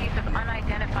found a piece of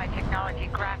unidentified technology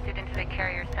grafted into the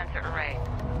carrier's sensor array.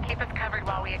 Keep us covered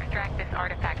while we extract this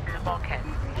artifact from the bulkhead.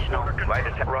 Light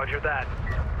attack. Roger that.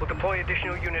 We'll deploy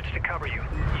additional units to cover you.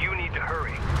 You need to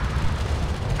hurry.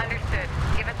 Understood.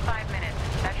 Give us 5 minutes.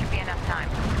 That should be enough time.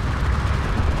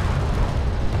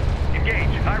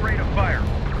 Engage. High rate of fire.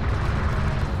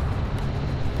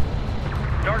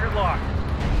 Target locked.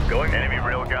 Going. Enemy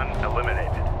railgun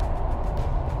eliminated.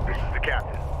 This is the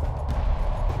captain.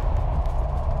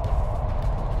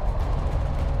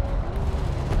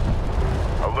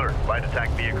 Alert. Light attack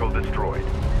vehicle destroyed.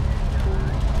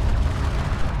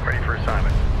 Ready for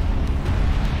assignment.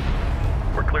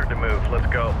 We're cleared to move. Let's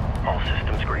go. All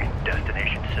systems green.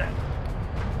 Destination set.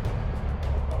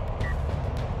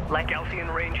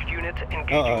 Galcian ranged units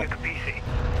engaging the Capisi.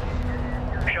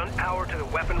 Shunt power to the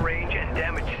weapon range and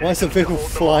damage systems. Why is the to vehicle hold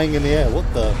them flying in the air? What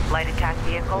the? Light attack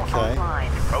vehicle Okay.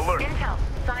 online. Alert. Intel,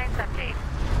 science update.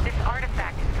 This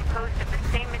artifact is composed of the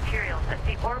same materials as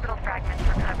the orbital fragments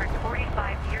recovered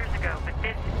 45 years ago, but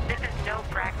this is no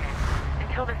fragment.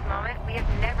 Until this moment, we have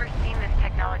never seen this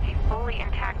technology fully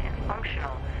intact and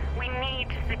functional. We need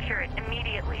to secure it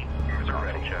immediately. Cruiser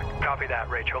ready. Check. Copy that,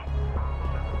 Rachel.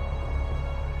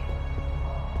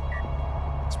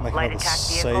 Let's make Light another attack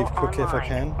vehicle save quickly if I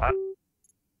online. can.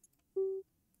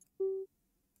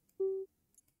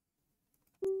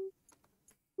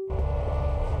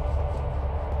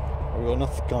 We've got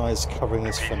enough guys covering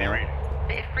this for now.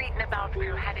 The Ifrit Nabal's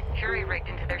crew had it jury-rigged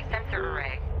into their sensor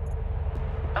array.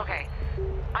 Okay,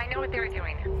 I know what they're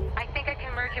doing. I think I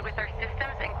can merge it with our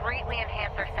systems and greatly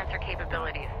enhance our sensor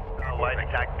capabilities. Light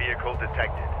attack vehicle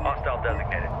detected. Hostile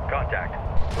designated. Contact.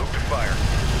 Move to fire.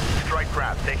 Strike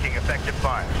craft taking effective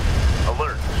fire.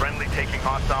 Alert, friendly taking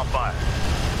hostile fire.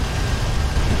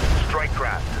 Strike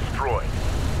craft destroyed.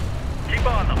 Keep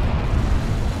on them.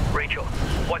 Rachel,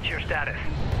 what's your status?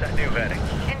 That new heading.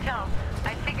 Intel,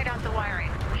 I figured out the wiring.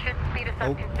 Should speed us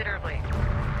up considerably.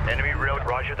 Enemy rail,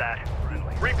 Roger that.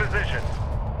 reposition.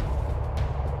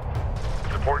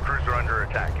 Support cruiser under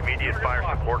attack. Immediate fire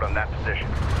support on that position.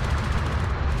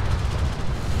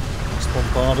 Let's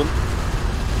bombard them.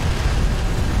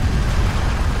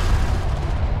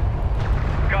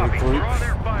 Copy. Regroup. Draw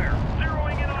their fire.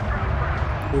 Zeroing in on ground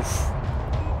craft.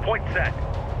 Oof. Point set.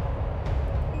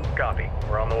 Copy.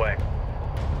 We're on the way.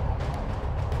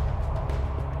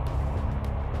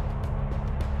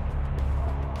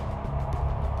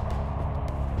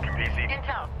 PC.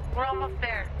 Intel, we're almost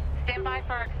there. Stand by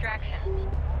for our extraction.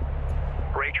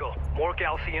 Rachel, more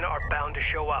Galcian are bound to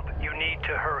show up. You need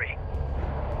to hurry.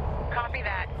 Copy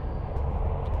that.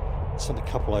 Send a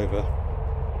couple over.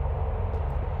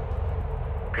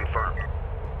 Confirmed.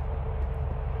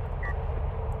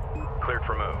 Cleared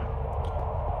for move.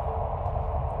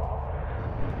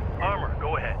 Armor,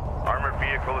 go ahead. Armored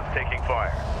vehicle is taking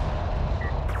fire.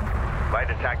 Light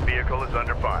attack vehicle is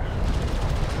under fire.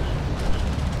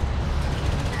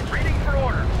 Reading for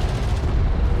order.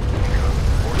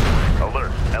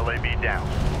 Alert, LAB down.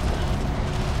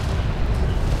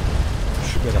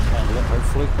 Should be able to handle it,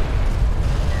 hopefully.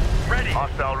 Ready.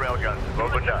 Hostile railguns have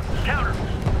opened up. Counter.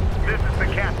 This is the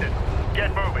captain.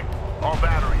 Get moving. All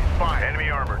batteries, fine. Enemy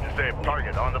armor disabled.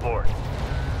 Target on the board.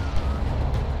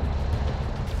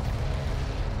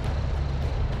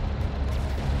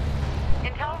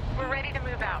 Intel, we're ready to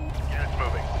move out. Units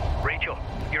moving. Rachel,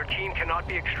 your team cannot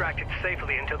be extracted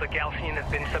safely until the Galcian has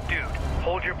been subdued.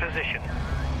 Hold your position.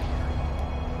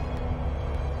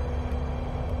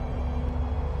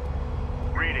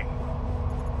 Reading.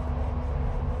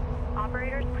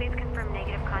 Operators, please confirm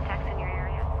negative contacts in your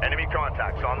area. Enemy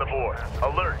contacts on the board.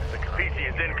 Alert, the Kapisi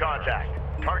is in contact.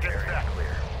 Target set.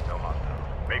 Clear. No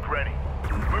hostiles. Make ready.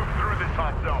 Move through this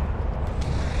hot zone.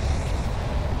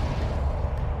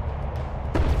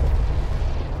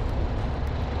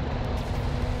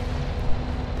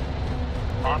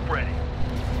 Op ready.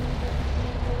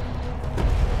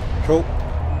 Cool.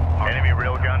 Enemy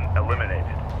railgun eliminated.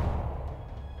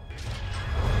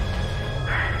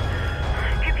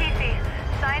 Kapisi,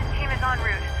 science team is en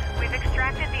route. We've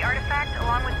extracted the artifact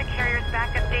along with the carrier's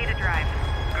backup data drive.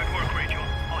 Good work, Rachel.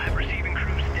 I'll have receiving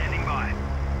crews standing by.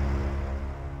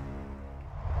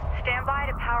 Stand by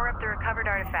to power up the recovered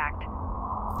artifact.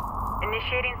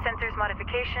 Initiating sensors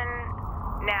modification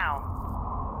now.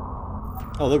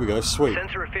 Oh, there we go. Sweet.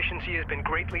 Sensor efficiency has been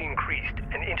greatly increased,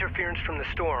 and interference from the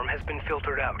storm has been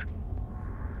filtered out.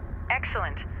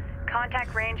 Excellent.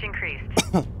 Contact range increased.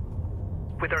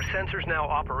 With our sensors now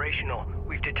operational,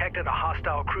 we've detected a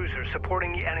hostile cruiser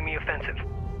supporting the enemy offensive.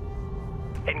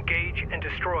 Engage and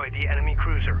destroy the enemy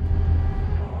cruiser.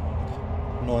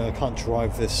 No, I can't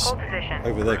drive this Hold position.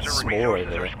 over there 'cause it's more over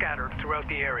Resources are there. scattered throughout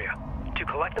the area. To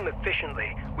collect them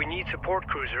efficiently, we need support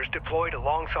cruisers deployed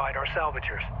alongside our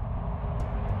salvagers.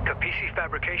 Kapisi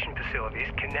fabrication facilities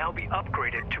can now be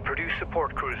upgraded to produce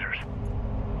support cruisers.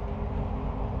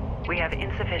 We have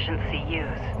insufficient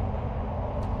CUs.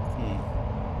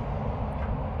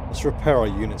 Let's repair our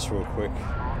units real quick.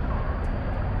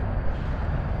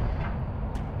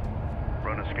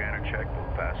 Run a scanner check,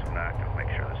 both passive and active. Make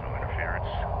sure there's no interference.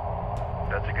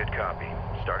 That's a good copy.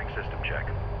 Starting system check.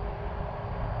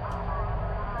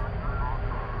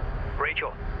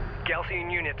 Rachel, Galcian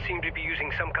units seem to be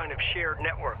using some kind of shared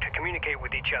network to communicate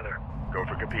with each other. Go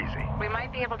for Kapisi. We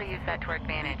might be able to use that to our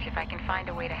advantage if I can find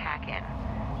a way to hack in.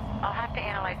 I'll have to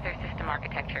analyze their system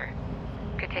architecture.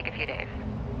 Could take a few days.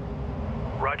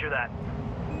 Roger that.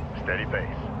 Steady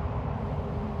pace.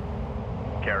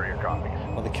 Carrier copies.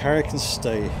 Well, the carrier can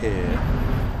stay here.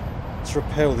 Let's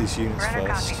repair all these units Runner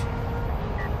first. copy.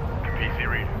 Kapisi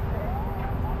reading.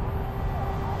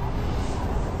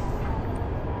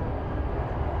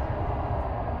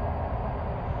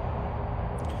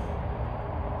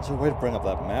 Is there a way to bring up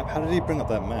that map? How did he bring up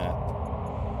that map?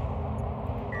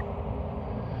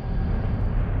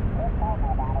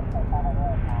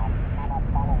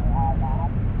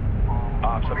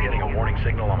 Ops, I'm getting a warning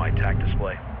signal on my TAC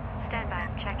display. Stand by,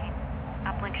 I'm checking.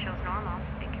 Uplink shows normal.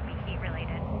 It could be heat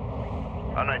related.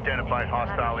 Unidentified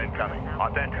hostile incoming.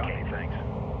 Authenticate. Thanks.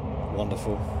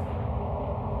 Wonderful.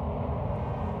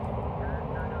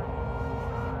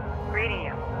 Reading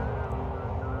you.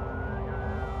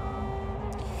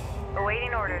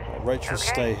 Awaiting orders. Rachel, okay,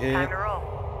 stay here. Time to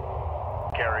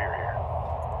roll. Carrier here.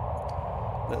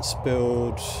 Let's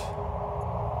build.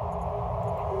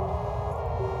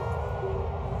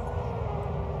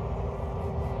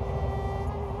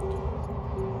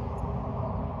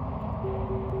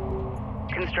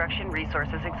 Construction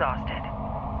resources exhausted.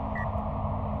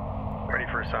 Ready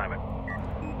for assignment.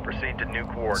 Proceed to new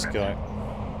Let's coordinates. go.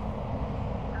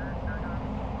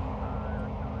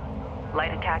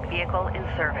 Light attack vehicle in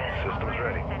service. Systems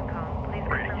ready.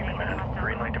 Rating you command.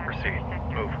 Green light to proceed.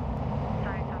 Move.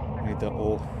 Need that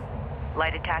all.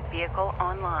 Light attack vehicle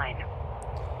online.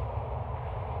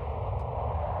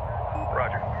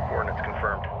 Roger. Coordinates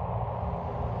confirmed.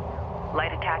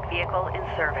 Light attack vehicle in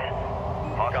service.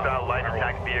 Hostile light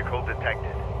attack vehicle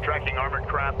detected. Tracking armored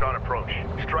craft on approach.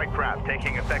 Strike craft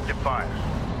taking effective fire.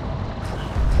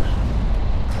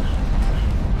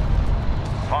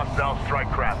 Hostile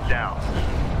strike craft down.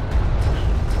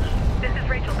 This is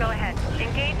Rachel. Go ahead.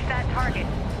 Engage that target.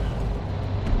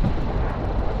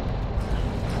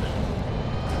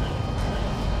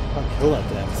 Can't kill that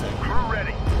damn thing. Crew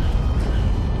ready.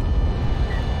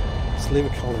 Let's leave a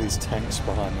couple of these tanks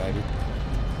behind, maybe.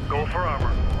 Go for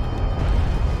armor.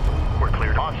 We're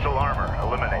cleared. Hostile armor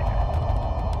eliminated.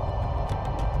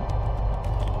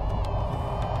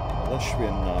 That should be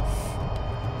enough.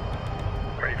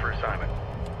 Ready for assignment.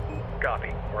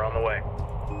 Copy. We're on the way.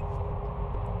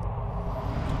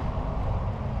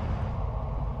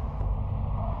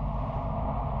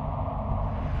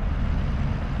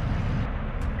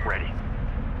 Ready.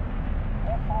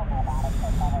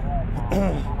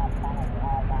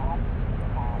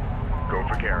 Go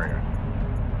for carrier.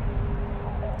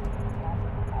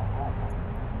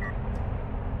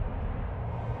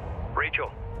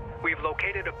 Rachel, we've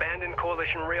located abandoned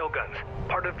Coalition railguns,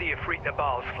 part of the Ifrit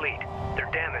Nabal's fleet. They're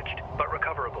damaged, but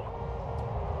recoverable.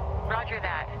 Roger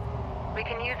that. We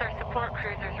can use our support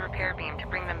cruiser's repair beam to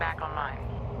bring them back online.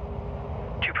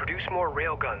 To produce more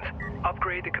railguns,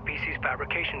 upgrade the Capisi's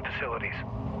fabrication facilities.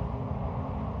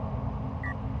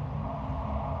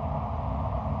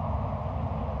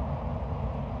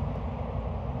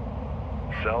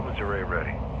 Salvage array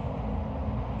ready.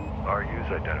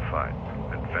 RUs identified.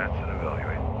 Advance and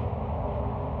evaluate.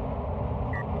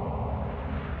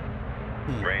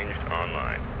 Ranged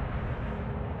online.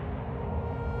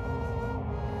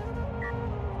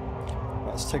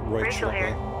 Let's take Rachel up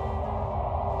there.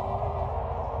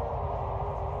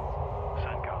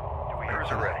 Senko, do we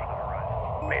cruiser ready?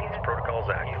 Maintenance protocols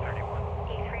active.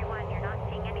 E31, you're not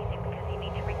seeing anything because you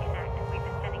need to reconnect. We've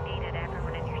been sending data to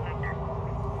everyone in your sector.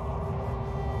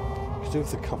 Could do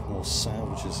with a couple more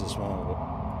salvages as well.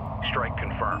 Strike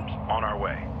confirmed. On our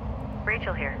way.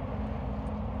 Rachel here.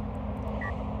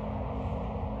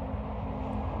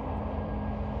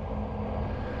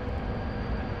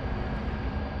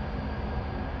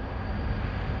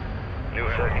 New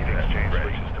set heat exchange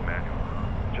switches to manual.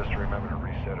 Just remember to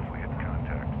reset if we hit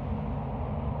contact.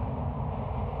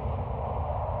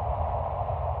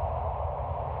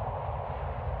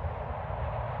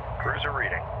 Cruiser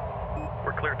reading.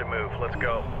 We're cleared to move. Let's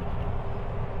go.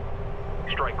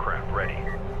 Strike craft ready.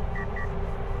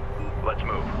 Let's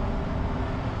move.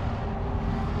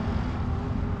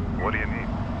 What do you need?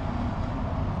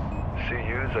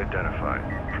 CUs identified.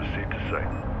 Proceed to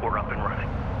site. We're up and running.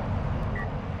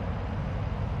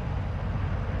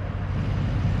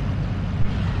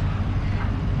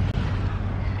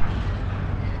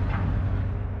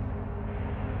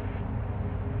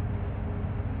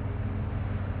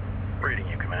 Reading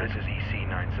you, Command. This is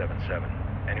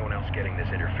EC-977. Anyone else getting this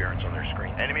interference on their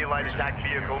screen? Enemy light attack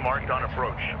vehicle marked on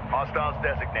approach. Hostiles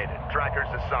designated. Trackers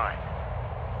assigned.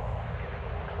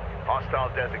 Hostile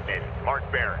designated. Mark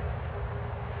bearing.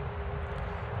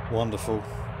 Wonderful.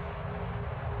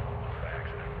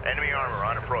 Enemy armor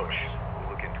on approach. We'll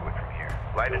look into it from here.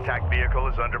 Light attack vehicle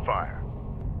is under fire.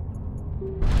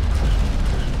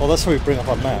 Well, that's how we bring up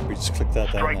our map. We just click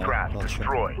that down Strike there. craft Not sure.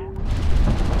 destroyed.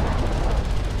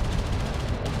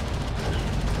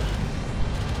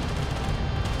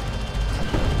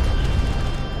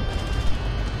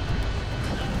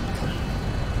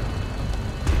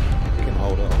 We can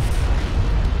hold it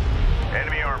off.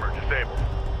 Enemy armor disabled.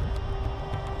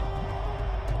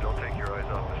 Don't take your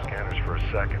eyes off the scanners for a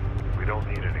second. We don't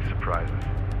need any surprises.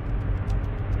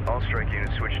 All strike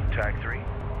units switch to TAC 3.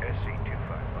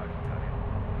 SC-255.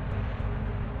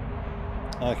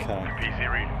 Okay. PC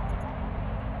reading.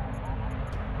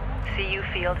 CU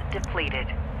field depleted.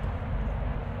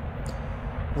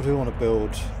 What do we want to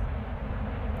build?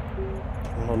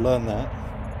 I want to learn that.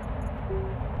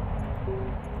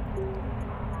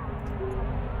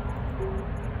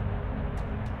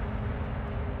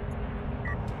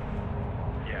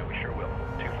 Sure will.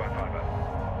 2550 out.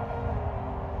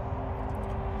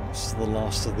 This is the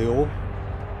last of the all.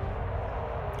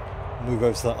 Move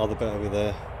over to that other bit over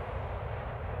there.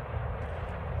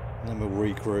 And then we'll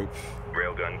regroup.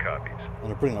 Railgun copies. I'm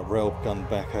going to bring that railgun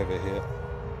back over here.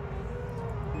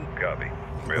 Copy.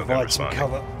 Railgun Provide some responding.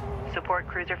 cover. Support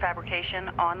cruiser fabrication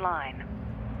online.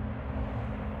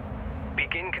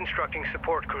 Begin constructing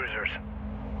support cruisers.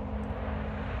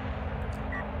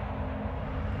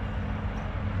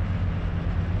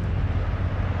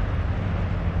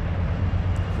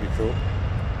 Pretty cool.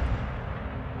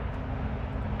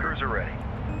 Cruiser ready.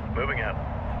 Moving out.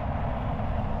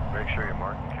 Make sure you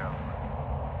mark and count.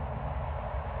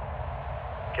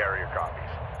 Carrier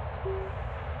copies.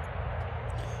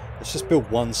 Let's just build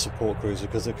one support cruiser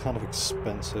because they're kind of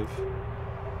expensive.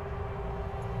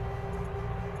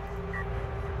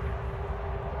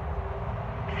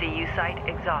 CU site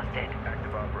exhausted.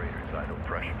 Active operators, idle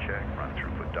pressure check, run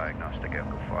throughput diagnostic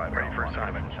Echo 5. Ready for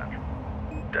assignment. Central.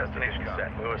 Destination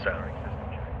set. Move us out.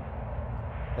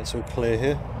 It's all clear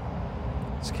here.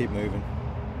 Let's keep moving.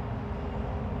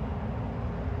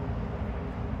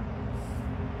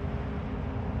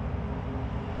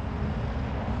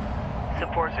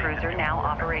 Support cruiser now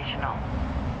operational.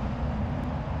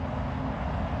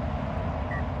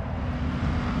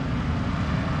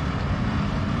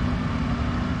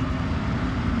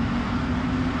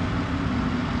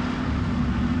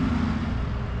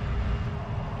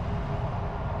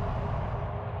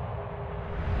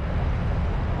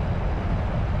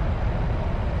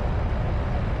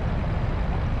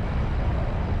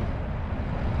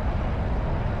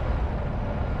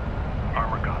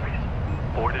 Armor copies.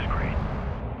 Board is green.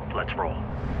 Let's roll.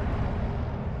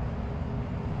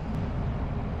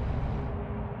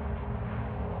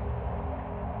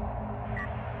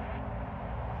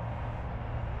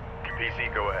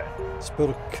 PC, go ahead. Let's build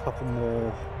a couple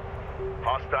more.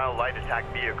 Hostile light attack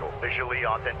vehicle, visually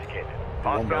authenticated.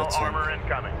 One more Hostile tank. armor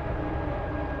incoming.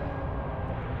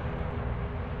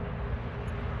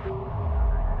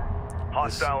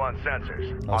 Hostile on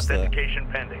sensors. How's that? Authentication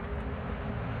pending.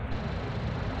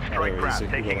 Strike there it craft is.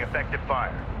 taking effective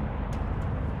fire.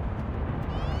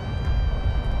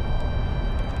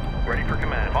 Ready for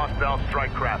command. Hostile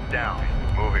strike craft down.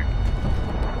 Moving.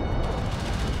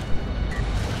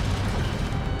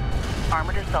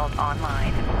 Armored assault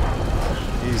online.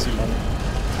 Easy money.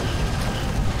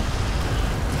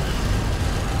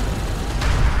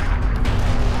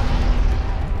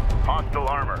 Hostile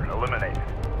armor eliminated.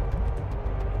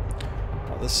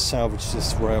 Right, let's salvage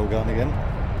this railgun again.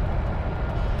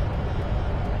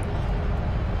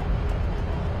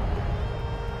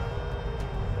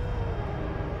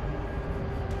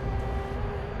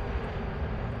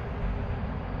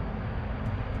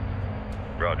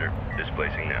 Roger.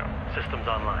 Displacing now. Systems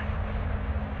online.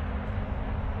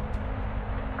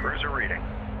 Cruiser reading.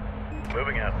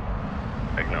 Moving out.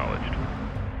 Acknowledged.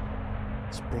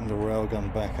 Let's bring the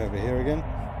railgun back over here again.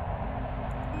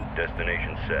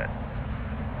 Destination set.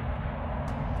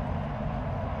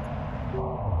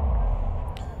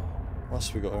 What else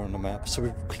have we got here on the map? So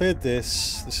we've cleared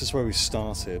this. This is where we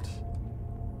started.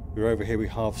 We were over here, we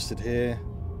harvested here.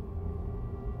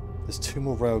 There's two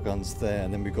more railguns there,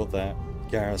 and then we've got that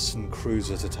garrison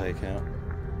cruiser to take out.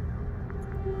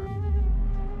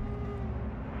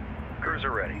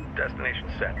 Cruiser ready. Destination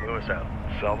set. Move us out.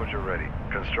 Salvager ready.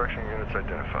 Construction units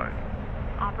identified.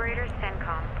 Operators,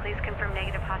 CENTCOM, please confirm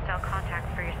negative hostile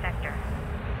contacts for your sector.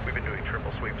 We've been doing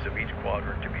triple sweeps of each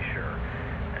quadrant to be sure.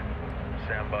 And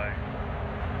stand by.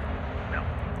 No,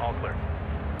 all clear.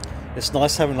 It's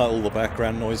nice having like all the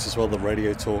background noise as well, the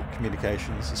radio talk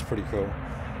communications. It's pretty cool.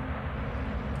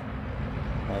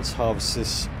 Right, let's harvest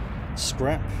this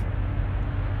scrap.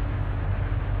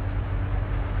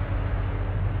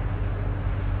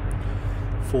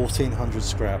 $1,400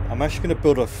 scrap. I'm actually going to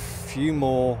build a few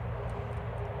more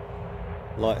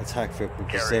light attack vehicles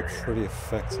because they're pretty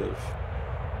effective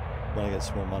when I get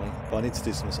some more money. But I need to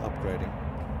do some upgrading.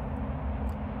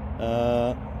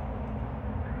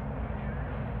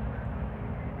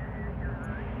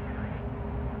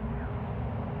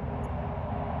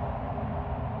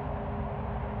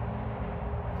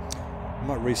 I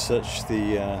might research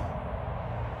the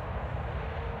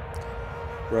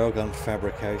railgun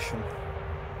fabrication.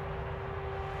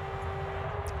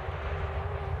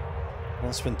 I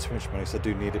don't spend too much money, so I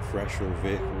do need it for actual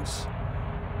vehicles.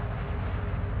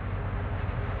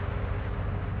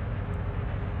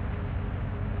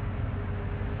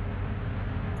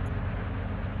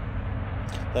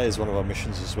 That is one of our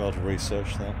missions as well, to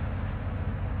research that.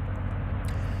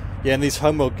 Yeah, in these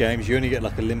Homeworld games, you only get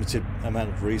like a limited amount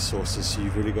of resources, so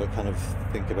you've really got to kind of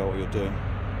think about what you're doing.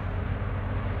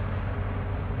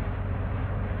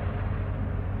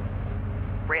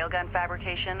 railgun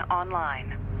fabrication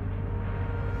online.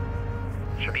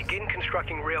 Begin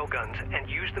constructing railguns and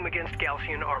use them against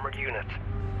Gaussian armored units.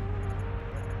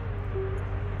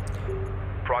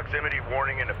 Proximity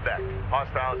warning in effect.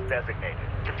 Hostiles designated.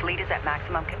 The fleet is at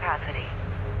maximum capacity.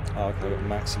 Oh, okay, got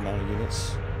max amount of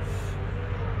units.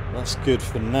 That's good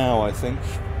for now, I think.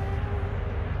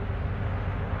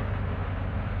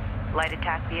 Light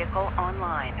attack vehicle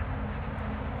online.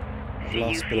 CU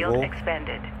Last bit of field all.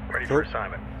 expended. Ready Cool. for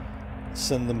assignment.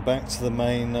 Send them back to the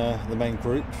main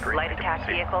group. Light attack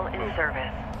vehicle in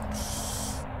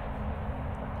service.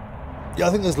 Yeah,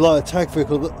 I think those light attack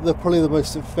vehicles, they're probably the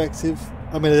most effective.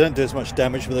 I mean, they don't do as much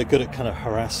damage, but they're good at kind of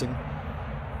harassing.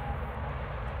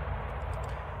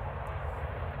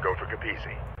 Go for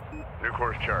Capisi. New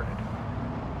course charted.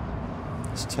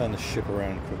 Let's turn the ship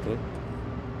around quickly.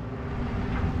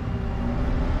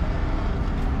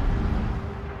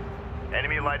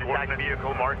 Enemy light attack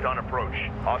vehicle marked on approach.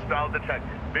 Hostile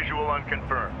detected. Visual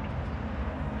unconfirmed.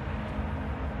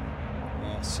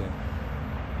 Yeah, I see.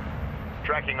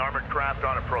 Tracking armored craft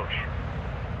on approach.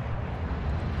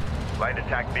 Light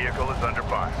attack vehicle is under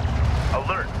fire.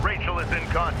 Alert! Rachel is in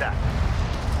contact.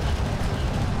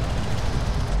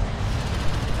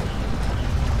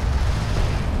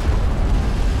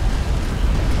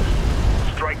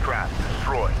 Strike craft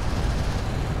destroyed.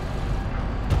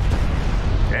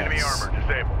 Enemy armor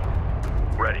disabled.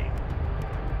 Ready.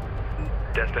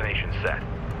 Destination set.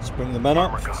 Let's bring the men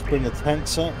up. Let's bring the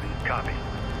tanks up. Copy.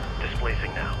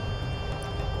 Displacing now.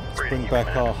 Let's bring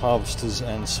back our harvesters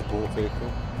and support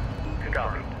vehicle.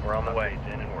 Confirmed. We're on the way.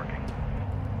 It's in and working.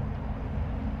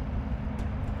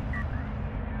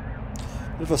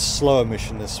 Bit of a slower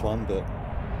mission, this one, but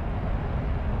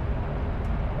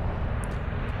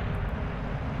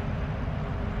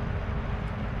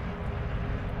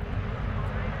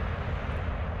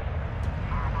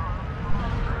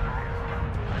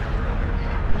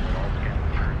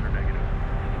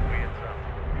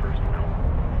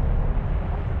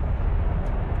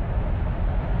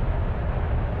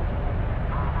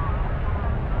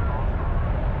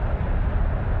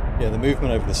yeah, the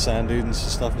movement over the sand dunes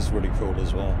and stuff is really cool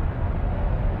as well.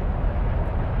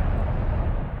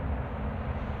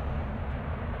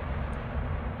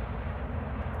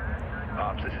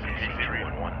 Ops, this is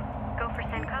EC311. Go for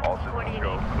Senko? All What do systems you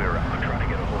go need? clear out. I'm trying to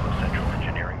get a hold of Central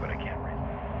Engineering, but I can't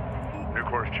reach. New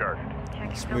course charted. Check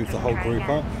Let's your move the filters whole and try group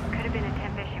again. up. Could have been a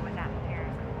temp issue with atmosphere.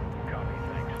 Copy,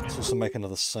 thanks. Let's also make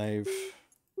another save.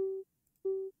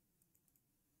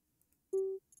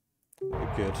 Very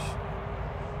good.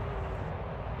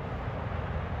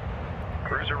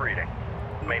 Cruiser reading.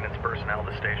 Maintenance personnel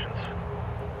to stations.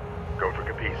 Go for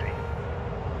Capisi.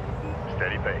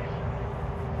 Steady pace.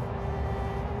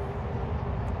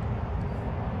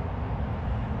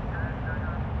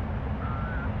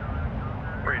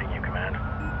 Reading you, Command.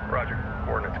 Roger.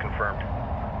 Coordinates confirmed.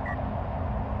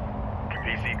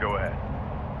 Capisi, go ahead.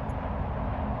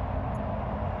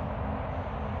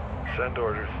 Send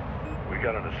orders. We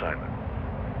got an assignment.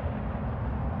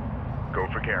 Go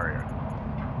for carrier.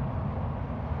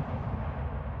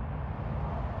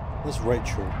 There's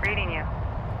Rachel. Reading you.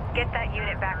 Get that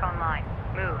unit back online.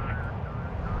 Move.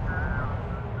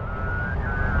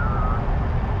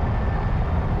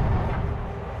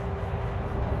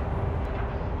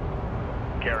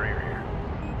 Carrier here.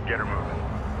 Get her moving.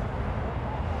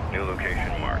 New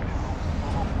location marked.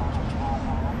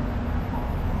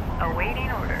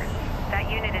 Awaiting orders. That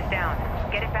unit is down.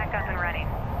 Get it back up and running.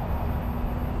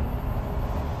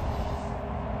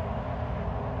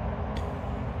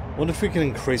 Wonder if we can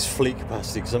increase fleet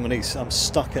capacity, because I'm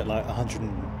stuck at like 100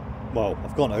 well,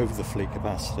 I've gone over the fleet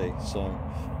capacity, so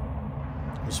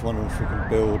I'm just wondering if we can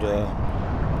build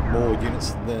more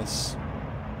units than this.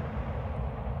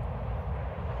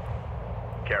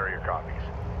 Carrier copies.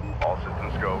 All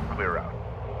systems go clear out.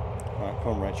 Alright,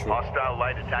 come on, Rachel. Hostile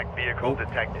light attack vehicle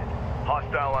detected.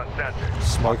 Hostile on sensors.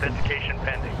 Smoking. Authentication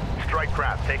pending. Strike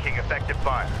craft taking effective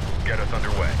fire. Get us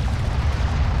underway.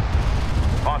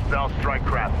 Hostile strike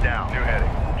craft down. New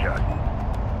heading. Check.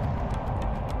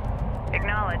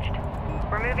 Acknowledged.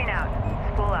 We're moving out.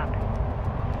 Spool up.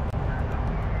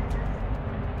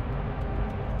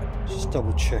 Just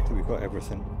double check that we've got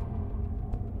everything.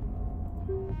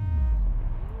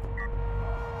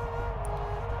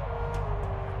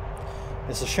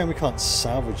 It's a shame we can't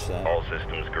salvage that. All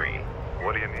systems green.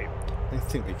 What do you need? I don't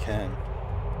think we can.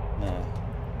 No.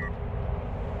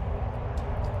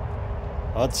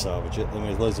 I'd salvage it. Then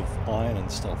there's loads of iron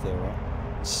and stuff there, right?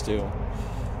 And steel.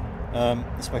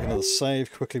 Let's make another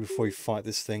save quickly before we fight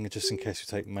this thing, just in case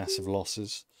we take massive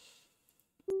losses.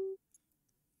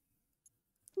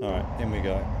 Alright, in we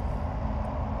go.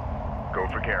 Go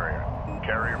for carrier.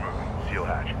 Carrier moving. Seal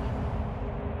hatches.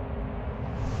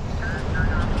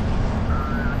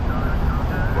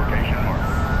 Location marked.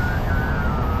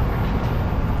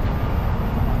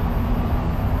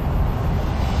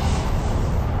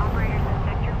 Operators in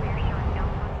sector, we are showing no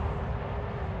one.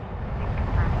 Please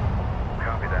confirm.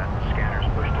 Copy that. Scanners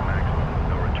pushed to maximum.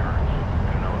 No returns.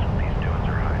 Who knows what these dudes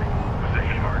are hiding?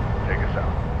 Position marked. Take us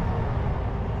out.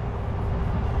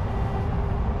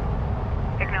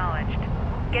 Acknowledged.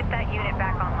 Get that unit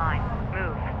back online.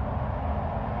 Move.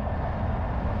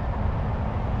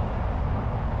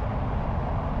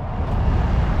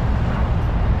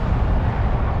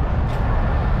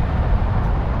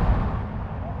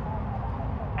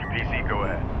 PC, go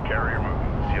ahead. Carrier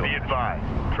moving. Seal. Be advised.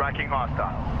 Tracking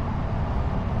hostiles.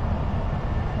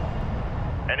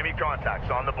 Enemy contacts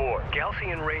on the board.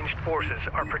 Galcian ranged forces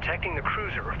are protecting the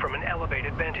cruiser from an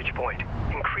elevated vantage point,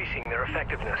 increasing their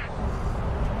effectiveness.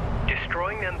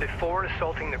 Destroying them before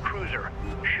assaulting the cruiser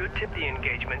should tip the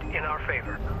engagement in our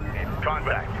favor.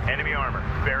 Contact. Enemy armor.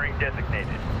 Bearing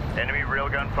designated. Enemy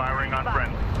railgun firing on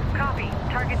friendly. Copy.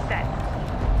 Target set.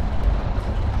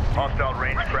 Hostile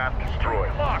range craft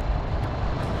destroyed.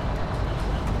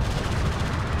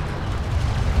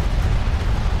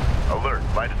 Alert.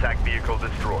 Light attack vehicle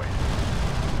destroyed.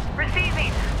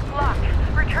 Receiving. Locked.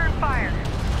 Return fire.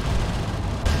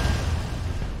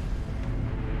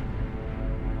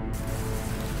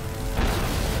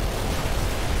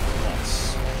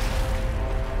 Nice.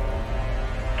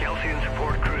 Galcian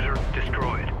support cruiser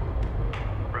destroyed.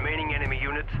 Remaining enemy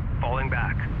units falling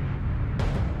back.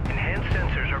 Enhanced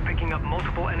sensors are picking up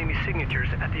multiple enemy signatures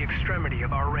at the extremity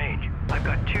of our range. I've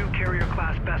got 2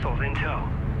 carrier-class vessels in tow.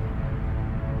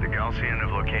 The Galcian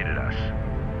have located us.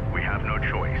 We have no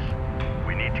choice.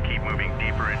 We need to keep moving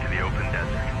deeper into the open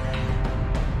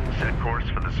desert. Set course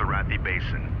for the Sarathi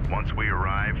Basin. Once we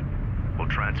arrive, we'll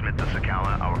transmit to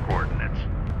Sakala our coordinates.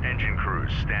 Engine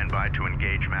crews, stand by to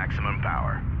engage maximum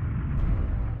power.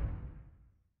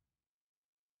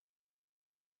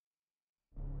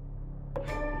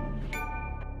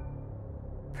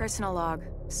 Personal log.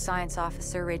 Science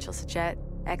Officer Rachel Sajet,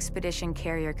 Expedition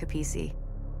Carrier Kapisi.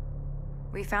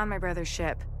 We found my brother's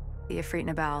ship, the Ifrit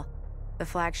Nabal, the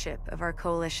flagship of our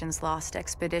Coalition's lost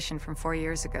expedition from 4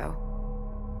 years ago.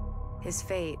 His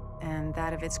fate, and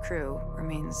that of its crew,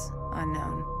 remains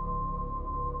unknown.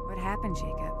 What happened,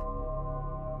 Jacob?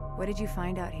 What did you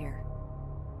find out here?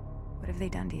 What have they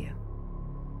done to you?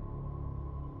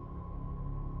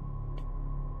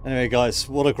 Anyway guys,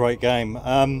 what a great game.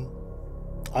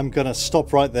 I'm gonna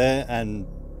stop right there, and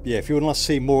yeah, if you want to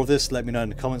see more of this, let me know in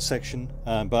the comment section.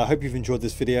 But I hope you've enjoyed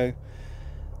this video,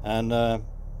 and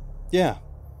yeah,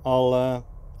 I'll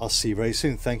see you very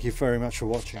soon. Thank you very much for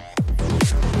watching.